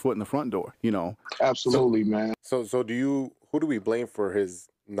in the front door. Absolutely, man. So who do we blame for his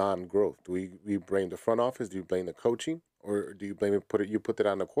non-growth? Do we blame the front office? Do you blame the coaching? Or do you blame it? Put it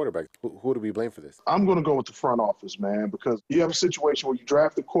on the quarterback. Who do we blame for this? I'm going to go with the front office, man, because you have a situation where you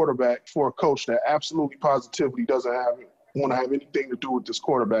draft a quarterback for a coach that absolutely positively doesn't want to have anything to do with this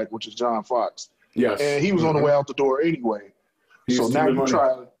quarterback, which is John Fox. Yes, and he was on the way out the door anyway. So now you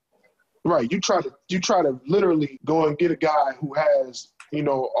try to literally go and get a guy who has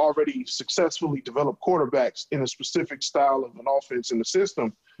already successfully developed quarterbacks in a specific style of an offense in the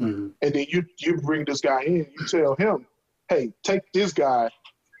system, and then you bring this guy in. You tell him, hey, take this guy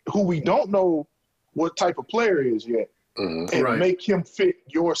who we don't know what type of player is yet and make him fit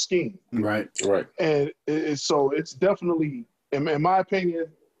your scheme. Right. And so it's definitely, in my opinion,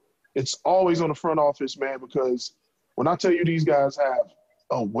 it's always on the front office, man, because when I tell you these guys have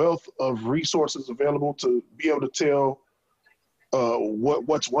a wealth of resources available to be able to tell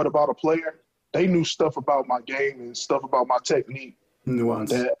what's what about a player, they knew stuff about my game and stuff about my technique. Nuance.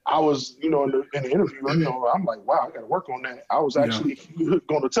 That I was, in the interview, I'm like, wow, I got to work on that. I was actually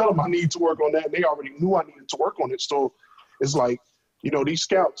going to tell them I need to work on that, and they already knew I needed to work on it. So it's like, these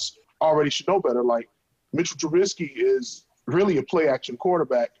scouts already should know better. Like, Mitchell Trubisky is really a play-action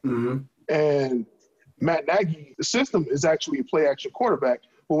quarterback, and Matt Nagy, the system is actually a play-action quarterback.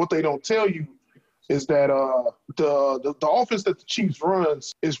 But what they don't tell you is that the offense that the Chiefs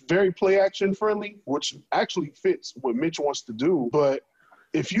runs is very play-action friendly, which actually fits what Mitch wants to do. But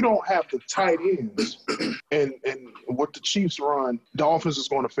if you don't have the tight ends and what the Chiefs run, the offense is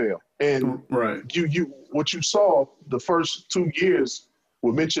going to fail. And what you saw the first 2 years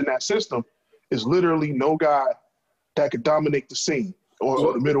with Mitch in that system is literally no guy that could dominate the scene.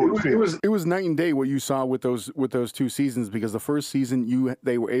 Or the middle of the field. It was night and day what you saw with those 2 seasons, because the first season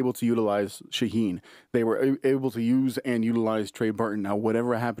they were able to utilize Shaheen. They were able to use and utilize Trey Burton. Now,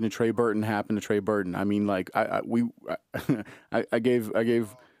 whatever happened to Trey Burton happened to Trey Burton. I mean, like I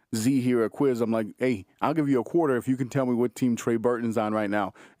gave Z here a quiz. I'm like, hey, I'll give you a quarter if you can tell me what team Trey Burton's on right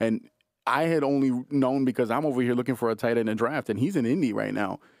now. And I had only known because I'm over here looking for a tight end in draft, and he's in Indy right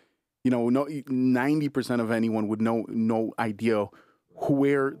now. 90% of anyone would no idea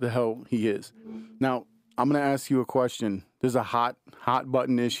where the hell he is. Now, I'm going to ask you a question. There's a hot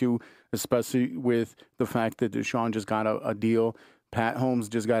button issue, especially with the fact that Deshaun just got a deal. Pat Holmes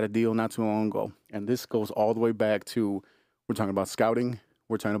just got a deal not too long ago. And this goes all the way back to, we're talking about scouting.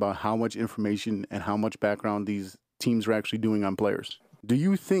 We're talking about how much information and how much background these teams are actually doing on players. Do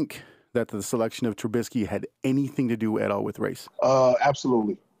you think that the selection of Trubisky had anything to do at all with race?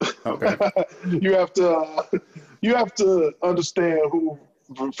 Absolutely. Okay. You have to understand who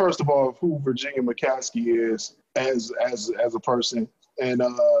Virginia McCaskey is as a person, and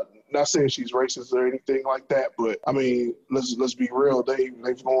not saying she's racist or anything like that, but I mean, let's be real.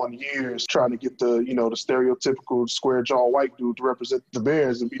 They've gone years trying to get the stereotypical square jaw white dude to represent the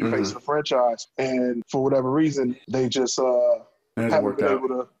Bears and be the face of the franchise, and for whatever reason, they just haven't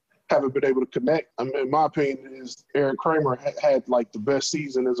been able to connect. I mean, in my opinion, is Eric Kramer had like the best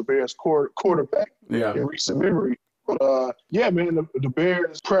season as a Bears quarterback in recent memory. But man, the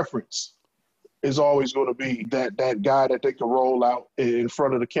Bears' preference is always going to be that guy that they can roll out in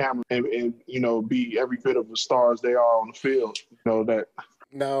front of the camera and be every bit of the stars they are on the field. That.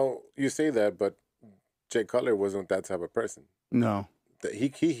 Now you say that, but Jay Cutler wasn't that type of person. No,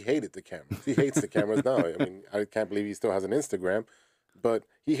 he hated the cameras. He hates the cameras now. I mean, I can't believe he still has an Instagram, but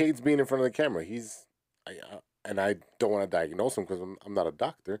he hates being in front of the camera. And I don't want to diagnose him because I'm not a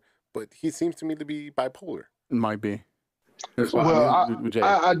doctor, but he seems to me to be bipolar. It might be. Well,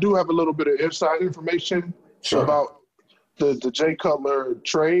 I do have a little bit of inside information about the Jay Cutler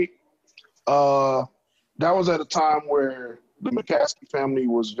trade. That was at a time where the McCaskey family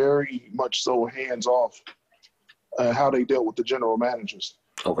was very much so hands-off how they dealt with the general managers.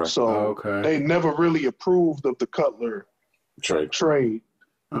 Okay. So they never really approved of the Cutler trade.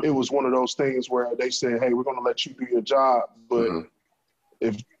 It was one of those things where they said, hey, we're going to let you do your job, but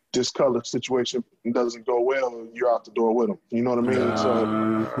if this Cutler situation doesn't go well, you're out the door with him. You know what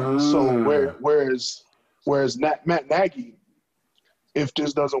I mean? So whereas Matt Nagy, if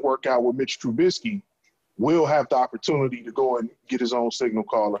this doesn't work out with Mitch Trubisky, will have the opportunity to go and get his own signal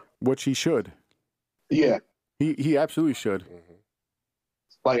caller. Which he should. Yeah. He absolutely should.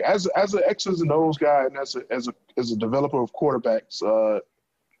 Like as an X's and O's guy and as a developer of quarterbacks,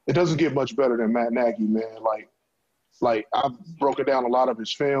 it doesn't get much better than Matt Nagy, man. Like I've broken down a lot of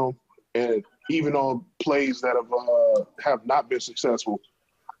his film, and even on plays that have not been successful,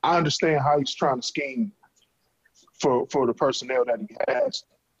 I understand how he's trying to scheme for the personnel that he has,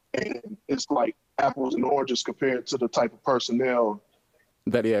 and it's like apples and oranges compared to the type of personnel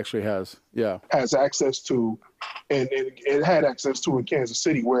that he actually has. Yeah, has access to, and it had access to in Kansas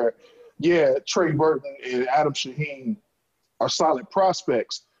City, where Trey Burton and Adam Shaheen are solid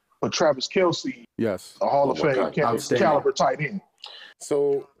prospects. But Travis Kelce, yes, a Hall of Fame caliber tight end.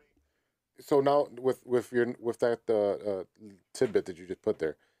 So now with that tidbit that you just put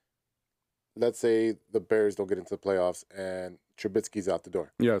there, let's say the Bears don't get into the playoffs and Trubisky's out the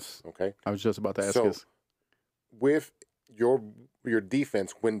door. Yes. Okay. I was just about to ask so, this. With your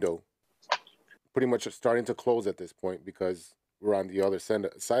defense window pretty much starting to close at this point because we're on the other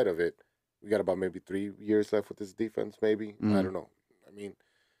side of it, we got about maybe 3 years left with this defense. Maybe I don't know. I mean.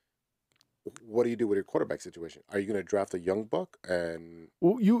 What do you do with your quarterback situation? Are you going to draft a young buck? And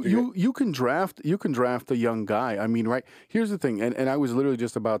well, you can draft a young guy. I mean, right? Here's the thing, and I was literally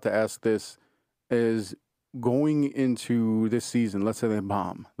just about to ask this: is going into this season. Let's say they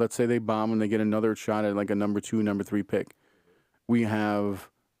bomb. And they get another shot at like a number 2, number 3 pick. We have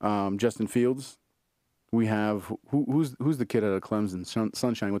Justin Fields. We have who's the kid out of Clemson?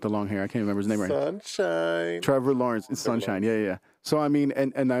 Sunshine with the long hair. I can't remember his name right now. Sunshine. Trevor Lawrence. It's Sunshine. Yeah. So I mean,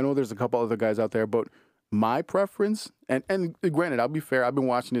 and I know there's a couple other guys out there, but my preference, and granted, I'll be fair. I've been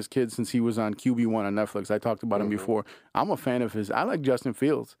watching this kid since he was on QB1 on Netflix. I talked about him before. I'm a fan of his. I like Justin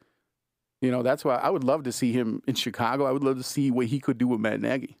Fields. That's why I would love to see him in Chicago. I would love to see what he could do with Matt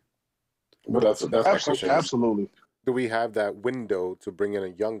Nagy. But that's my question. Absolutely. Do we have that window to bring in a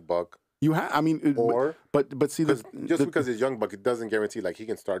young buck? You have, I mean, but see, because he's young buck, it doesn't guarantee like he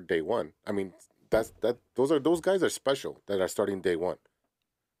can start day one. I mean, those guys are special that are starting day one.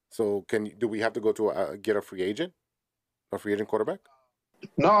 So do we have to go to get a free agent quarterback?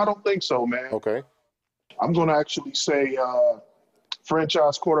 No, I don't think so, man. Okay. I'm going to actually say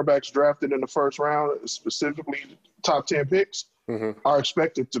franchise quarterbacks drafted in the first round, specifically top 10 picks, are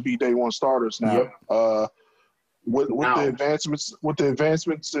expected to be day one starters now. Yep. With the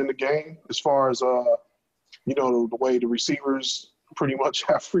advancements in the game, as far as the way the receivers pretty much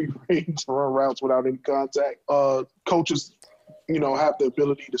have free reign to run routes without any contact. Coaches, have the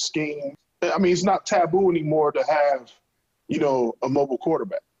ability to scheme. I mean, it's not taboo anymore to have, a mobile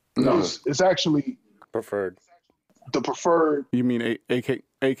quarterback. No, it's actually preferred. The preferred. You mean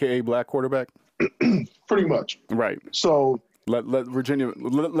AKA black quarterback? Pretty much. Right. So. Let's let Virginia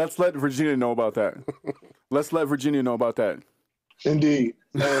know about that. Let's let Virginia know about that. Indeed.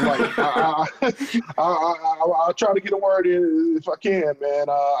 And I'll try to get a word in if I can, man.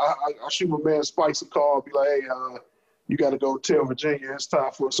 I shoot my man Spice a call, be like, hey, You got to go tell Virginia it's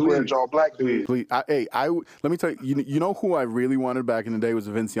time for a square jaw black dude. Please, let me tell you, you know who I really wanted back in the day was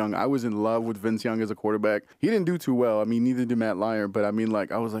Vince Young. I was in love with Vince Young as a quarterback. He didn't do too well. I mean, neither did Matt Lyon. But I mean,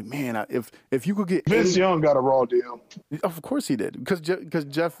 like, I was like, man, if you could get Vince Young got a raw deal. Of course he did, because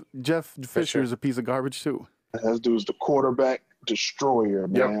Jeff Fisher is a piece of garbage too. That dude's the quarterback destroyer,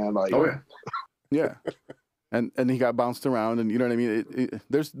 man. Yep. Like, yeah. And he got bounced around, and you know what I mean.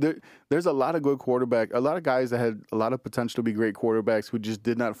 There's a lot of good quarterback, a lot of guys that had a lot of potential to be great quarterbacks who just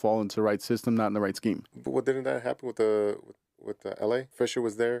did not fall into the right system, not in the right scheme. But what didn't that happen with the LA? Fisher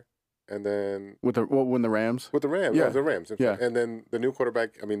was there, and then when the Rams. With the Rams, yeah, the Rams. Yeah. And then the new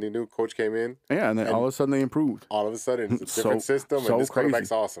the new coach came in. Yeah, and then all of a sudden they improved. All of a sudden it's a different system, and this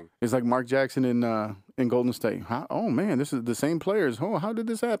quarterback's awesome. It's like Mark Jackson in Golden State. Oh man, this is the same players. Oh, how did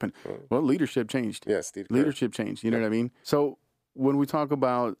this happen? Well, leadership changed. Yeah, Steve Kerr. Leadership changed. You know what I mean? So when we talk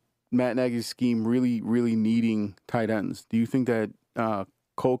about Matt Nagy's scheme really, really needing tight ends, do you think that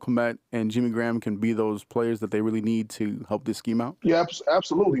Cole Kmet and Jimmy Graham can be those players that they really need to help this scheme out? Yeah,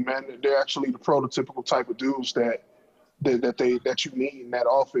 absolutely, man. They're actually the prototypical type of dudes that you need in that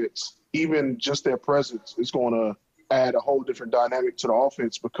offense. Even just their presence is going to add a whole different dynamic to the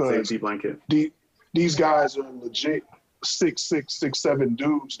offense, because safety blanket. These guys are legit 6'6", 6'7"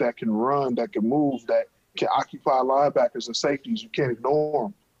 dudes that can run, that can move, that can occupy linebackers and safeties. You can't ignore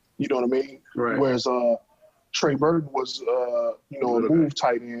them. You know what I mean? Right. Whereas Trey Burton was, a move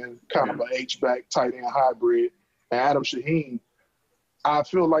tight end, kind of an H-back tight end hybrid. And Adam Shaheen, I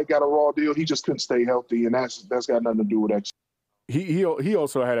feel like got a raw deal. He just couldn't stay healthy, and that's got nothing to do with that. He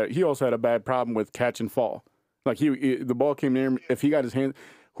also had a bad problem with catch and fall. Like the ball came near him. If he got his hand,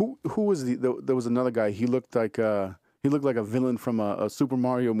 who was there was another guy. He looked like a villain from a Super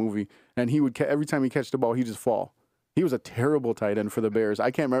Mario movie, and he would every time he catch the ball, he just fall. He was a terrible tight end for the Bears. I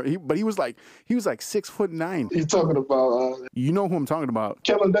can't remember, but he was like 6'9". You're talking about you know who I'm talking about?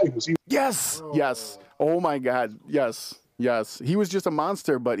 Kellen Davis. Yes. Oh my God, yes. He was just a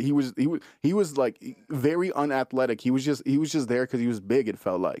monster, but he was like very unathletic. He was just there because he was big. It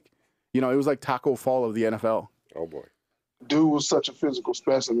felt like, it was like Taco Fall of the NFL. Oh boy, dude was such a physical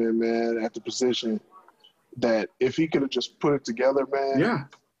specimen, man, at the position that if he could have just put it together, man. Yeah.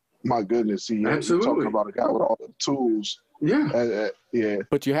 My goodness, you're talking about a guy with all the tools. Yeah. Yeah.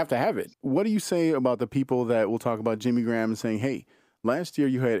 But you have to have it. What do you say about the people that will talk about Jimmy Graham and saying, hey, last year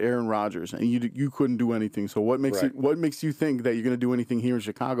you had Aaron Rodgers and you couldn't do anything. So what makes you think that you're going to do anything here in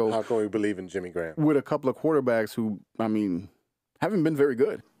Chicago? How can we believe in Jimmy Graham? With a couple of quarterbacks who, haven't been very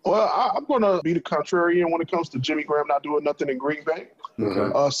good. Well, I'm going to be the contrarian when it comes to Jimmy Graham not doing nothing in Green Bay.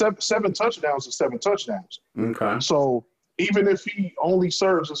 Okay. 7 touchdowns is 7 touchdowns. Okay. So even if he only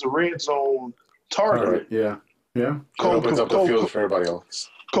serves as a red zone target, yeah. Opens up the field for everybody else.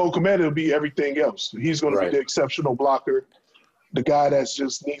 Cole Kmet will be everything else. He's going to be the exceptional blocker, the guy that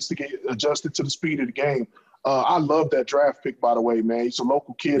just needs to get adjusted to the speed of the game. I love that draft pick, by the way, man. He's a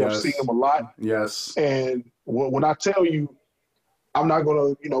local kid. Yes. I've seen him a lot. Yes. And when I tell you, I'm not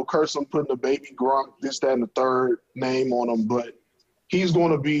going to, curse him putting a baby Gronk, this, that, and the third name on him, but he's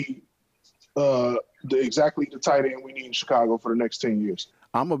going to be exactly the tight end we need in Chicago for the next 10 years.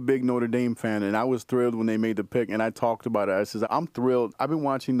 I'm a big Notre Dame fan, and I was thrilled when they made the pick, and I talked about it. I said, I'm thrilled. I've been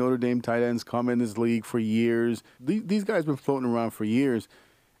watching Notre Dame tight ends come in this league for years. These guys have been floating around for years,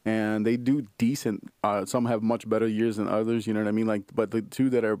 and they do decent. Some have much better years than others, you know what I mean? But the two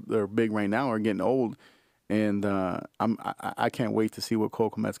that are big right now are getting old, and I can't wait to see what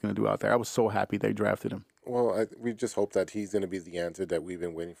Cole Kmet's going to do out there. I was so happy they drafted him. Well, we just hope that he's going to be the answer that we've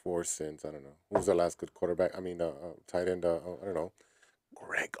been waiting for since, I don't know, who was our last good quarterback? Tight end, I don't know,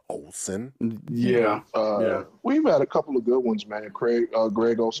 Greg Olsen. Yeah. We've had a couple of good ones, man.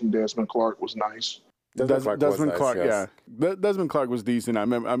 Greg Olsen, Desmond Clark was nice. Desmond Clark, yes. Yeah. Desmond Clark was decent. I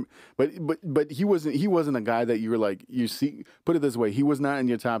remember, but he wasn't a guy that you were like, you see. Put it this way, he was not in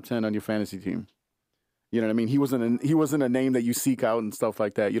your top 10 on your fantasy team. You know what I mean? He wasn't a name that you seek out and stuff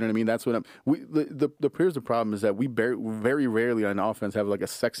like that. You know what I mean? That's what here's the problem is that we very rarely on offense have like a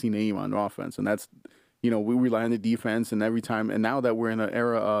sexy name on offense, and that's, we rely on the defense and every time. And now that we're in an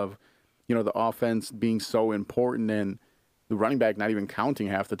era of, the offense being so important and the running back not even counting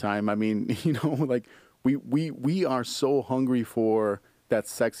half the time. I mean, like we are so hungry for that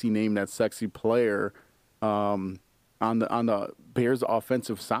sexy name, that sexy player. On the Bears'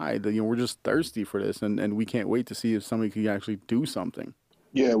 offensive side, we're just thirsty for this, and we can't wait to see if somebody can actually do something.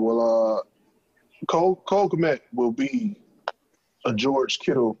 Yeah, well, Cole Kmet will be a George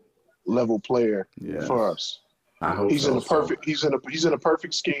Kittle level player for us. I hope he's so. He's in a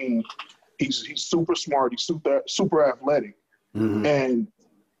perfect scheme. He's super smart. He's super athletic, and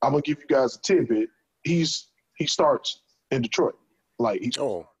I'm gonna give you guys a tidbit. He starts in Detroit. Like,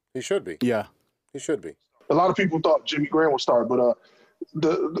 he should be. Yeah. He should be. A lot of people thought Jimmy Graham would start, but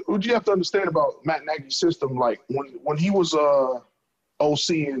what you have to understand about Matt Nagy's system, like when he was OC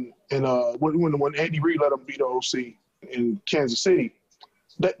and when Andy Reid let him be the OC in Kansas City,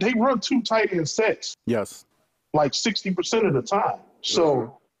 that they run 2 tight end sets. Yes. Like 60% of the time.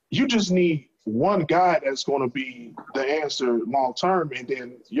 So you just need one guy that's going to be the answer long term, and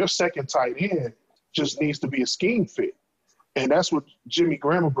then your second tight end just needs to be a scheme fit. And that's what Jimmy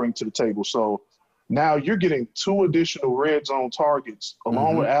Graham will bring to the table. So now you're getting 2 additional red zone targets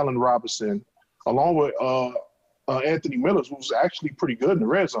along with Allen Robinson, along with Anthony Miller, who's actually pretty good in the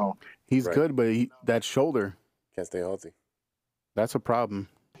red zone. He's good, but that shoulder can't stay healthy. That's a problem.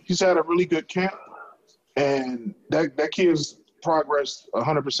 He's had a really good camp, and that kid's progressed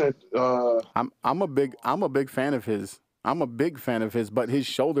 100%. I'm a big fan of his. I'm a big fan of his, but his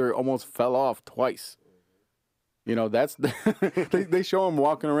shoulder almost fell off twice. You know, that's they show him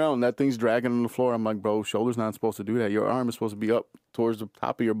walking around, that thing's dragging on the floor. I'm like, bro, shoulder's not supposed to do that. Your arm is supposed to be up towards the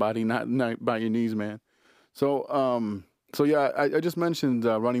top of your body, not by your knees, man. So yeah, I just mentioned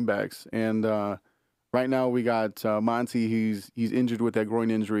running backs, and right now we got Monty. He's injured with that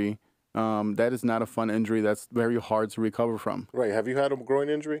groin injury. That is not a fun injury. That's very hard to recover from. Right. Have you had a groin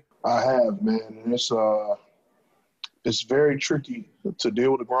injury? I have, man. And it's very tricky to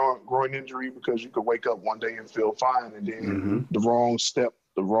deal with a groin injury because you could wake up one day and feel fine, and then the wrong step,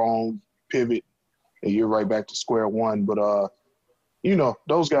 the wrong pivot, and you're right back to square one. But, you know,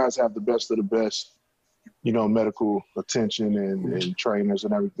 those guys have the best of the best, you know, medical attention and trainers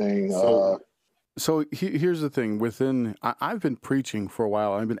and everything. So here's the thing. I've been preaching for a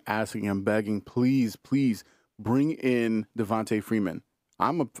while. I've been asking and begging, please bring in Devontae Freeman.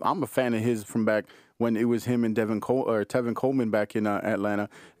 I'm a fan of his from back when it was him and Tevin Coleman back in Atlanta.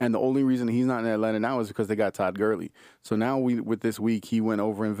 And the only reason he's not in Atlanta now is because they got Todd Gurley. So now with this week, he went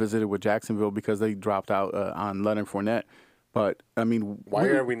over and visited with Jacksonville because they dropped out on Leonard Fournette. But, I mean... Why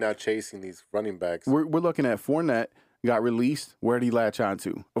are we not chasing these running backs? We're looking at Fournette. Got released. Where did he latch on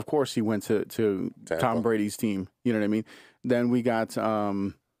to? Of course, he went to Tom Brady's team. You know what I mean? Then we got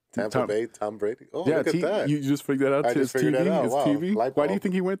Tampa Bay, Tom Brady. Oh, yeah, look at that! You just figured that out. I just figured that out. Wow. TV. Why do you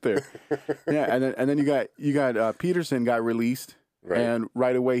think he went there? Yeah, and then you got Peterson got released, and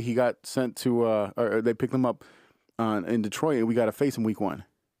right away he got sent to or they picked him up in Detroit, and we got to face him week 1.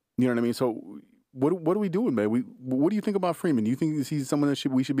 You know what I mean? So. What are we doing, man? What do you think about Freeman? Do you think he's someone that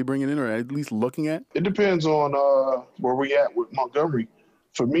we should be bringing in or at least looking at? It depends on where we at with Montgomery.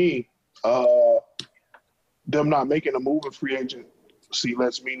 For me, them not making a move in free agency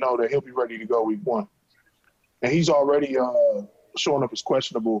lets me know that he'll be ready to go week 1. And he's already showing up as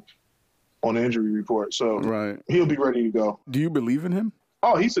questionable on the injury report. So he'll be ready to go. Do you believe in him?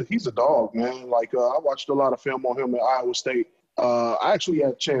 Oh, he's a dog, man. Like I watched a lot of film on him at Iowa State. I actually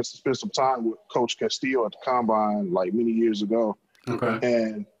had a chance to spend some time with Coach Castillo at the Combine like many years ago. Okay.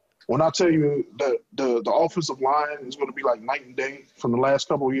 And when I tell you that the offensive line is going to be like night and day from the last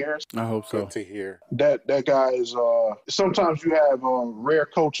couple of years. I hope so. Good to hear. That guy is sometimes you have rare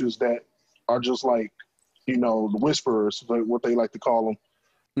coaches that are just like, you know, the whisperers, what they like to call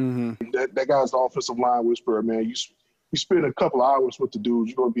them. That guy's the offensive line whisperer, man. You spend a couple of hours with the dude,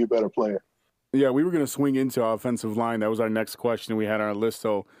 you're going to be a better player. Yeah, we were going to swing into our offensive line. That was our next question we had on our list.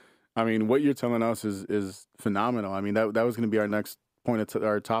 So, I mean, what you're telling us is phenomenal. I mean, that was going to be our next point of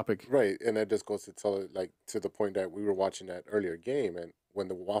our topic. Right, and that just goes to to the point that we were watching that earlier game, and when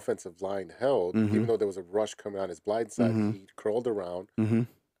the offensive line held, even though there was a rush coming on his blind side, he curled around,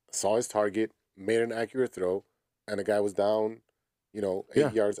 saw his target, made an accurate throw, and the guy was down,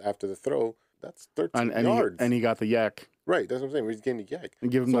 8 yards after the throw. That's 13 yards. And he got the yak. Right, that's what I'm saying. We're just getting the yak. And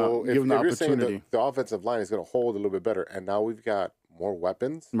give him the you're saying opportunity. the offensive line is going to hold a little bit better, and now we've got more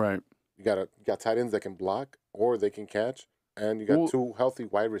weapons. Right. You got tight ends that can block or they can catch, and you got 2 healthy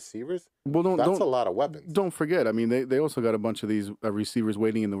wide receivers. Well, that's a lot of weapons. Don't forget. I mean, they also got a bunch of these receivers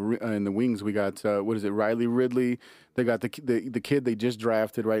waiting in the wings. We got Riley Ridley. They got the kid they just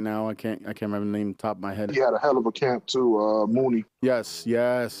drafted right now. I can't remember the name top of my head. He had a hell of a camp too, Mooney. Yes.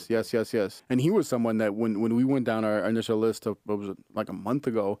 And he was someone that when we went down our initial list of what was it, like a month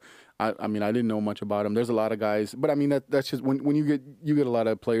ago. I mean, I didn't know much about him. There's a lot of guys, but I mean that's just when you get a lot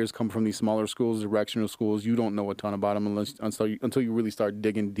of players come from these smaller schools, directional schools. You don't know a ton about them until you really start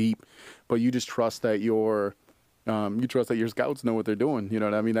digging deep. But you just trust that your scouts know what they're doing. You know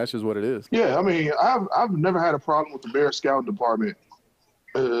what I mean? That's just what it is. Yeah, I mean, I've never had a problem with the Bears scout department,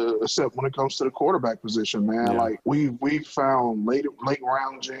 except when it comes to the quarterback position, man. Yeah. Like we've found late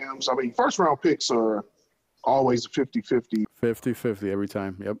round gems. I mean, first round picks are always a 50-50. 50-50 every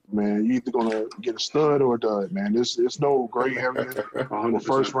time. Yep. Man, you're either gonna get a stud or a dud, man. There's no gray area with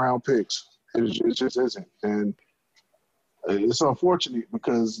first round picks. It just isn't, and it's unfortunate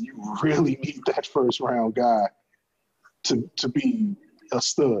because you really need that first round guy to be a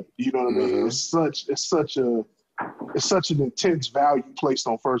stud. You know what I mean? It's such an intense value placed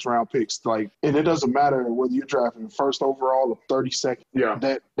on first round picks. Like, and it doesn't matter whether you're drafting first overall or 32nd. Yeah.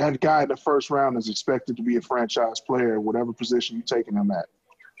 That guy in the first round is expected to be a franchise player, whatever position you're taking him at.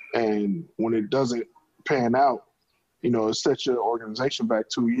 And when it doesn't pan out, it sets your organization back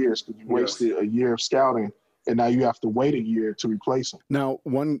 2 years because you wasted a year of scouting, and now you have to wait a year to replace him. Now,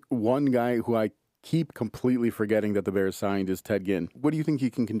 one guy who I keep completely forgetting that the Bears signed is Ted Ginn. What do you think he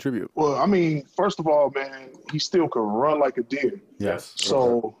can contribute? Well, I mean, first of all, man, he still can run like a deer. Yes.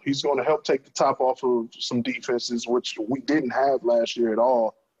 So he's going to help take the top off of some defenses, which we didn't have last year at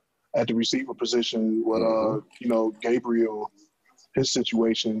all at the receiver position with, Gabriel, his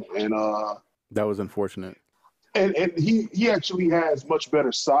situation. And that was unfortunate. And he actually has much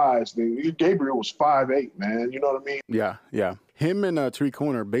better size than Gabriel was 5'8", man. You know what I mean? Yeah, yeah. Him and Tariq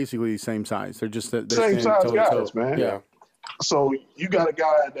Cohen are basically the same size. They're just they're same size toe-to-toe. guys, man. Yeah. So you got a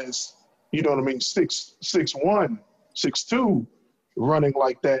guy that's, 6'1", 6'2", running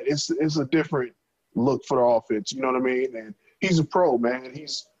like that. It's a different look for the offense. You know what I mean? And he's a pro, man.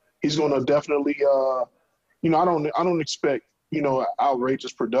 He's going to definitely. I don't expect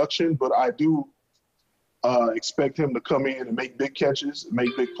outrageous production, but I do. Expect him to come in and make big catches,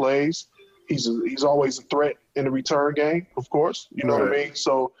 make big plays. He's always a threat in the return game, of course. You know what I mean?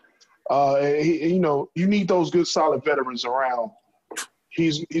 So, you need those good, solid veterans around.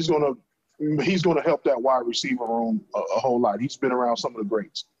 He's gonna help that wide receiver room a whole lot. He's been around some of the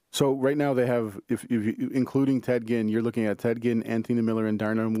greats. So right now they have, if you, including Ted Ginn, you're looking at Ted Ginn, Anthony Miller, and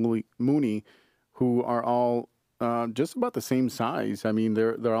Darnell Mooney, who are all just about the same size. I mean,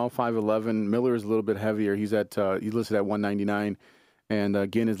 they're all 5'11". Miller is a little bit heavier. He's listed at 199,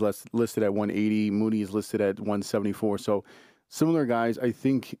 and Ginn is listed at 180. Mooney is listed at 174. So similar guys. I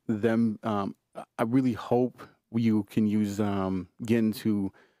think them. I really hope you can use Ginn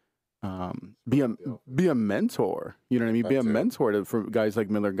to be a mentor. You know what I mean? Be a mentor for guys like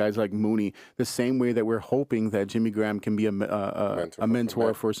Miller, guys like Mooney. The same way that we're hoping that Jimmy Graham can be a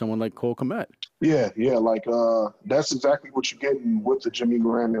mentor for someone like Cole Kmet. Yeah, like that's exactly what you're getting with the Jimmy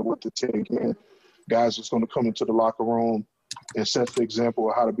Graham and with the Ted Ginn. Guys that's going to come into the locker room and set the example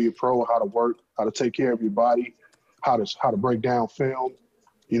of how to be a pro, how to work, how to take care of your body, how to break down film.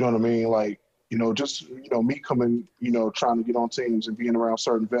 You know what I mean? Like, me coming, trying to get on teams and being around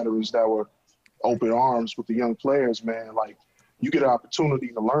certain veterans that were open arms with the young players, man. Like, you get an opportunity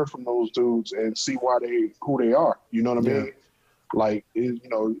to learn from those dudes and see who they are. You know what I mean? Like,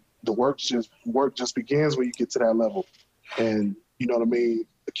 the work just begins when you get to that level. And, you know what I mean?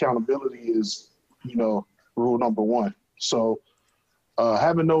 Accountability is, rule number one. So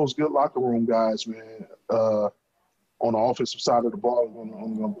having those good locker room guys, man, on the offensive side of the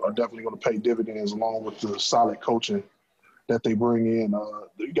ball are definitely going to pay dividends along with the solid coaching that they bring in.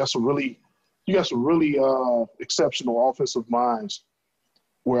 You got some really exceptional offensive minds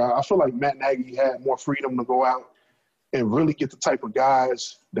where I feel like Matt Nagy had more freedom to go out and really get the type of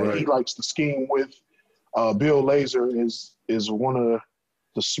guys that he likes to scheme with. Bill Lazor is one of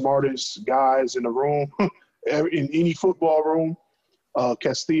the smartest guys in the room, in any football room.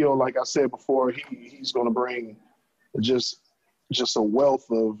 Castillo, like I said before, he's going to bring just a wealth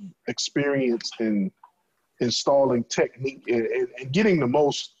of experience in installing technique and getting the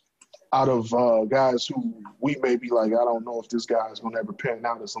most out of guys who we may be like, I don't know if this guy is going to ever pan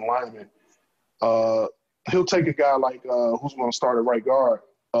out as a lineman. He'll take a guy like who's going to start at right guard,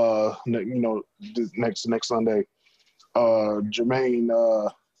 next Sunday,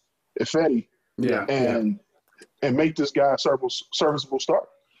 Jermaine Ifedi, and make this guy a serviceable start.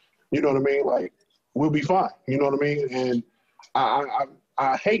 You know what I mean? Like, we'll be fine. You know what I mean? And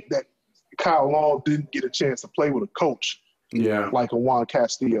I hate that Kyle Long didn't get a chance to play with a coach like a Juan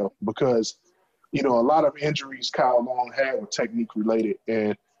Castillo because, a lot of injuries Kyle Long had were technique related.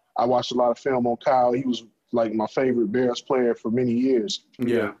 And I watched a lot of film on Kyle. He was like my favorite Bears player for many years.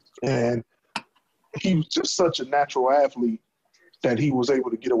 Yeah. And he was just such a natural athlete that he was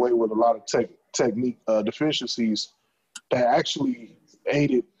able to get away with a lot of technique deficiencies that actually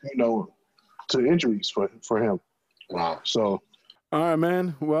aided, to injuries for him. Wow. So. All right,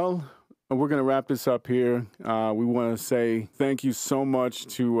 man. Well, we're going to wrap this up here. We want to say thank you so much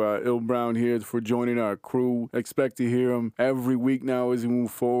to Il Brown here for joining our crew. Expect to hear him every week now as we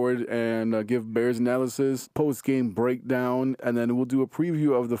move forward and give Bears analysis, post-game breakdown, and then we'll do a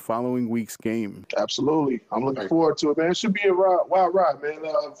preview of the following week's game. Absolutely. I'm looking forward to it, man. It should be a wild ride, man.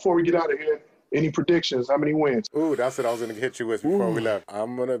 Before we get out of here, any predictions? How many wins? Ooh, that's what I was going to hit you with before we left.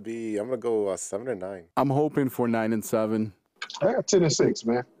 I'm going to go 7-9. I'm hoping for 9-7. I got 10-6,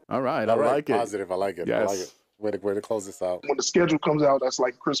 man. All right. I like it. Positive. I like it. Yes. I like it. Way to close this out. When the schedule comes out, that's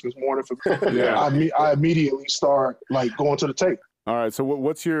like Christmas morning for me. Yeah. I immediately start like going to the tape. All right. So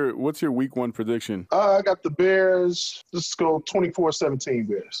what's your week one prediction? I got the Bears. Let's go 24-17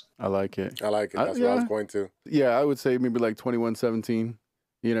 Bears. I like it. That's what I was going to. Yeah, I would say maybe like 21-17.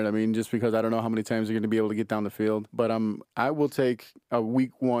 You know what I mean? Just because I don't know how many times you're going to be able to get down the field. But I will take a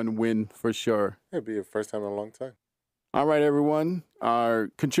week one win for sure. It'll be your first time in a long time. All right, everyone.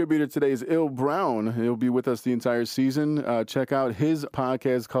 Our contributor today is Il Brown. He'll be with us the entire season. Check out his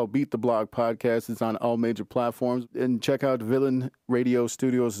podcast called Beat the Block Podcast. It's on all major platforms. And check out Villain Radio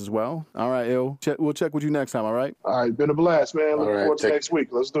Studios as well. All right, Il. We'll check with you next time, all right? All right, been a blast, man. Looking forward to next week.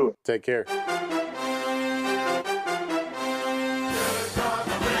 Let's do it. Take care.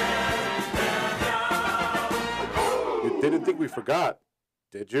 You didn't think we forgot,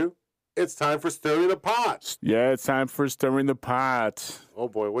 did you? It's time for Stirring the Pot. Yeah, it's time for Stirring the Pot. Oh,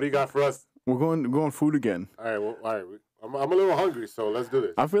 boy. What do you got for us? We're going food again. All right. I'm a little hungry, so let's do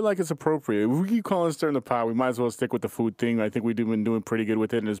this. I feel like it's appropriate. If we keep calling it Stirring the Pot, we might as well stick with the food thing. I think we've been doing pretty good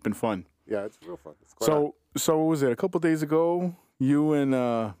with it, and it's been fun. Yeah, it's real fun. So what was it? A couple of days ago, you and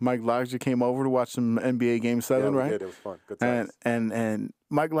Mike Latched came over to watch some NBA Game 7, right? Yeah, it was fun. Good times. And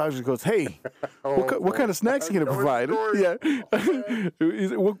Mike Latched goes, "Hey, what kind of snacks you gonna provide?" Yeah,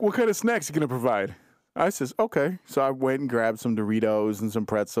 what kind of snacks you gonna provide? I says, "Okay." So I went and grabbed some Doritos and some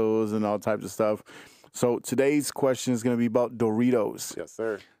pretzels and all types of stuff. So today's question is going to be about Doritos. Yes,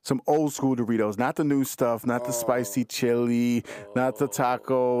 sir. Some old school Doritos, not the new stuff, not the spicy chili, not the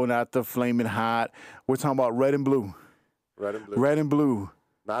taco, not the flaming hot. We're talking about red and blue. Red and blue. Red and blue.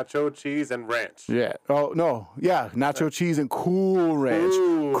 Nacho cheese and ranch. Yeah. Oh, no. Yeah. Nacho cheese and Cool Ranch.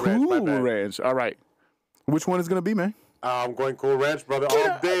 Cool Ranch. All right. Which one is going to be, man? I'm going Cool Ranch, brother,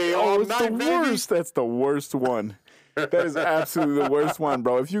 all day, all it's night, the baby. worst. That's the worst one. That is absolutely the worst one,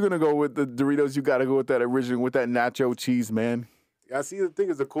 bro. If you're going to go with the Doritos, you got to go with that original, with that nacho cheese, man. Yeah, see, the thing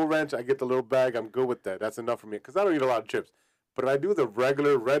is, the Cool Ranch, I get the little bag. I'm good with that. That's enough for me because I don't eat a lot of chips. But if I do the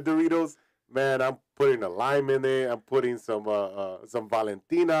regular red Doritos, man, I'm putting a lime in it. I'm putting some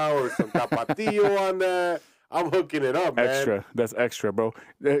Valentina or some Tapatio on that. I'm hooking it up, man. Extra. That's extra, bro.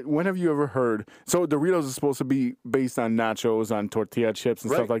 When have you ever heard? So Doritos is supposed to be based on nachos, on tortilla chips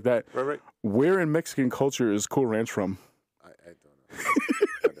and stuff like that. Right. Where in Mexican culture is Cool Ranch from? I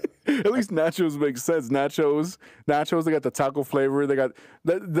don't know. At least nachos make sense. Nachos, they got the taco flavor. They got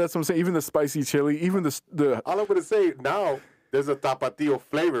that's what I'm saying. Even the spicy chili, even the. All I'm gonna say now, there's a Tapatio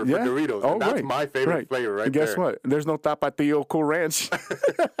flavor for Doritos. And that's my favorite flavor right there. Guess what? There's no Tapatio Cool Ranch.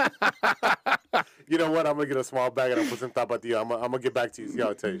 You know what? I'm going to get a small bag and I'll put some Tapatio. I'm going to get back to you, see how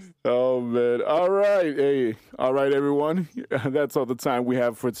it tastes. Oh, man. All right. Hey. All right, everyone. That's all the time we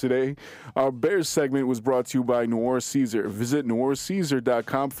have for today. Our Bears segment was brought to you by Noir Caesar. Visit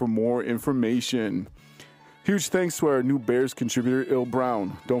noircaesar.com for more information. Huge thanks to our new Bears contributor, Il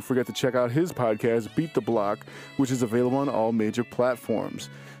Brown. Don't forget to check out his podcast, Beat the Block, which is available on all major platforms.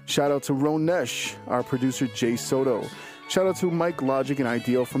 Shout out to Ronesh, our producer, Jay Soto. Shout out to Mike Logic and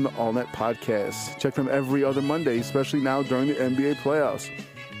Ideal from the AllNet Podcast. Check them every other Monday, especially now during the NBA playoffs.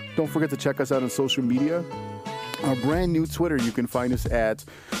 Don't forget to check us out on social media. Our brand new Twitter, you can find us at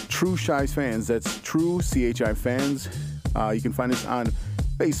True Shies Fans. That's True CHI Fans. You can find us on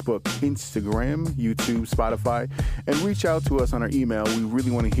Facebook, Instagram, YouTube, Spotify, and reach out to us on our email. We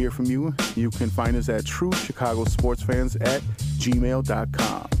really want to hear from you. You can find us at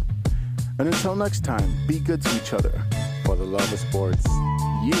truechicagosportsfans@gmail.com. And until next time, be good to each other. For the love of sports.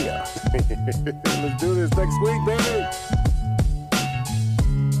 Yeah. Let's do this next week, baby.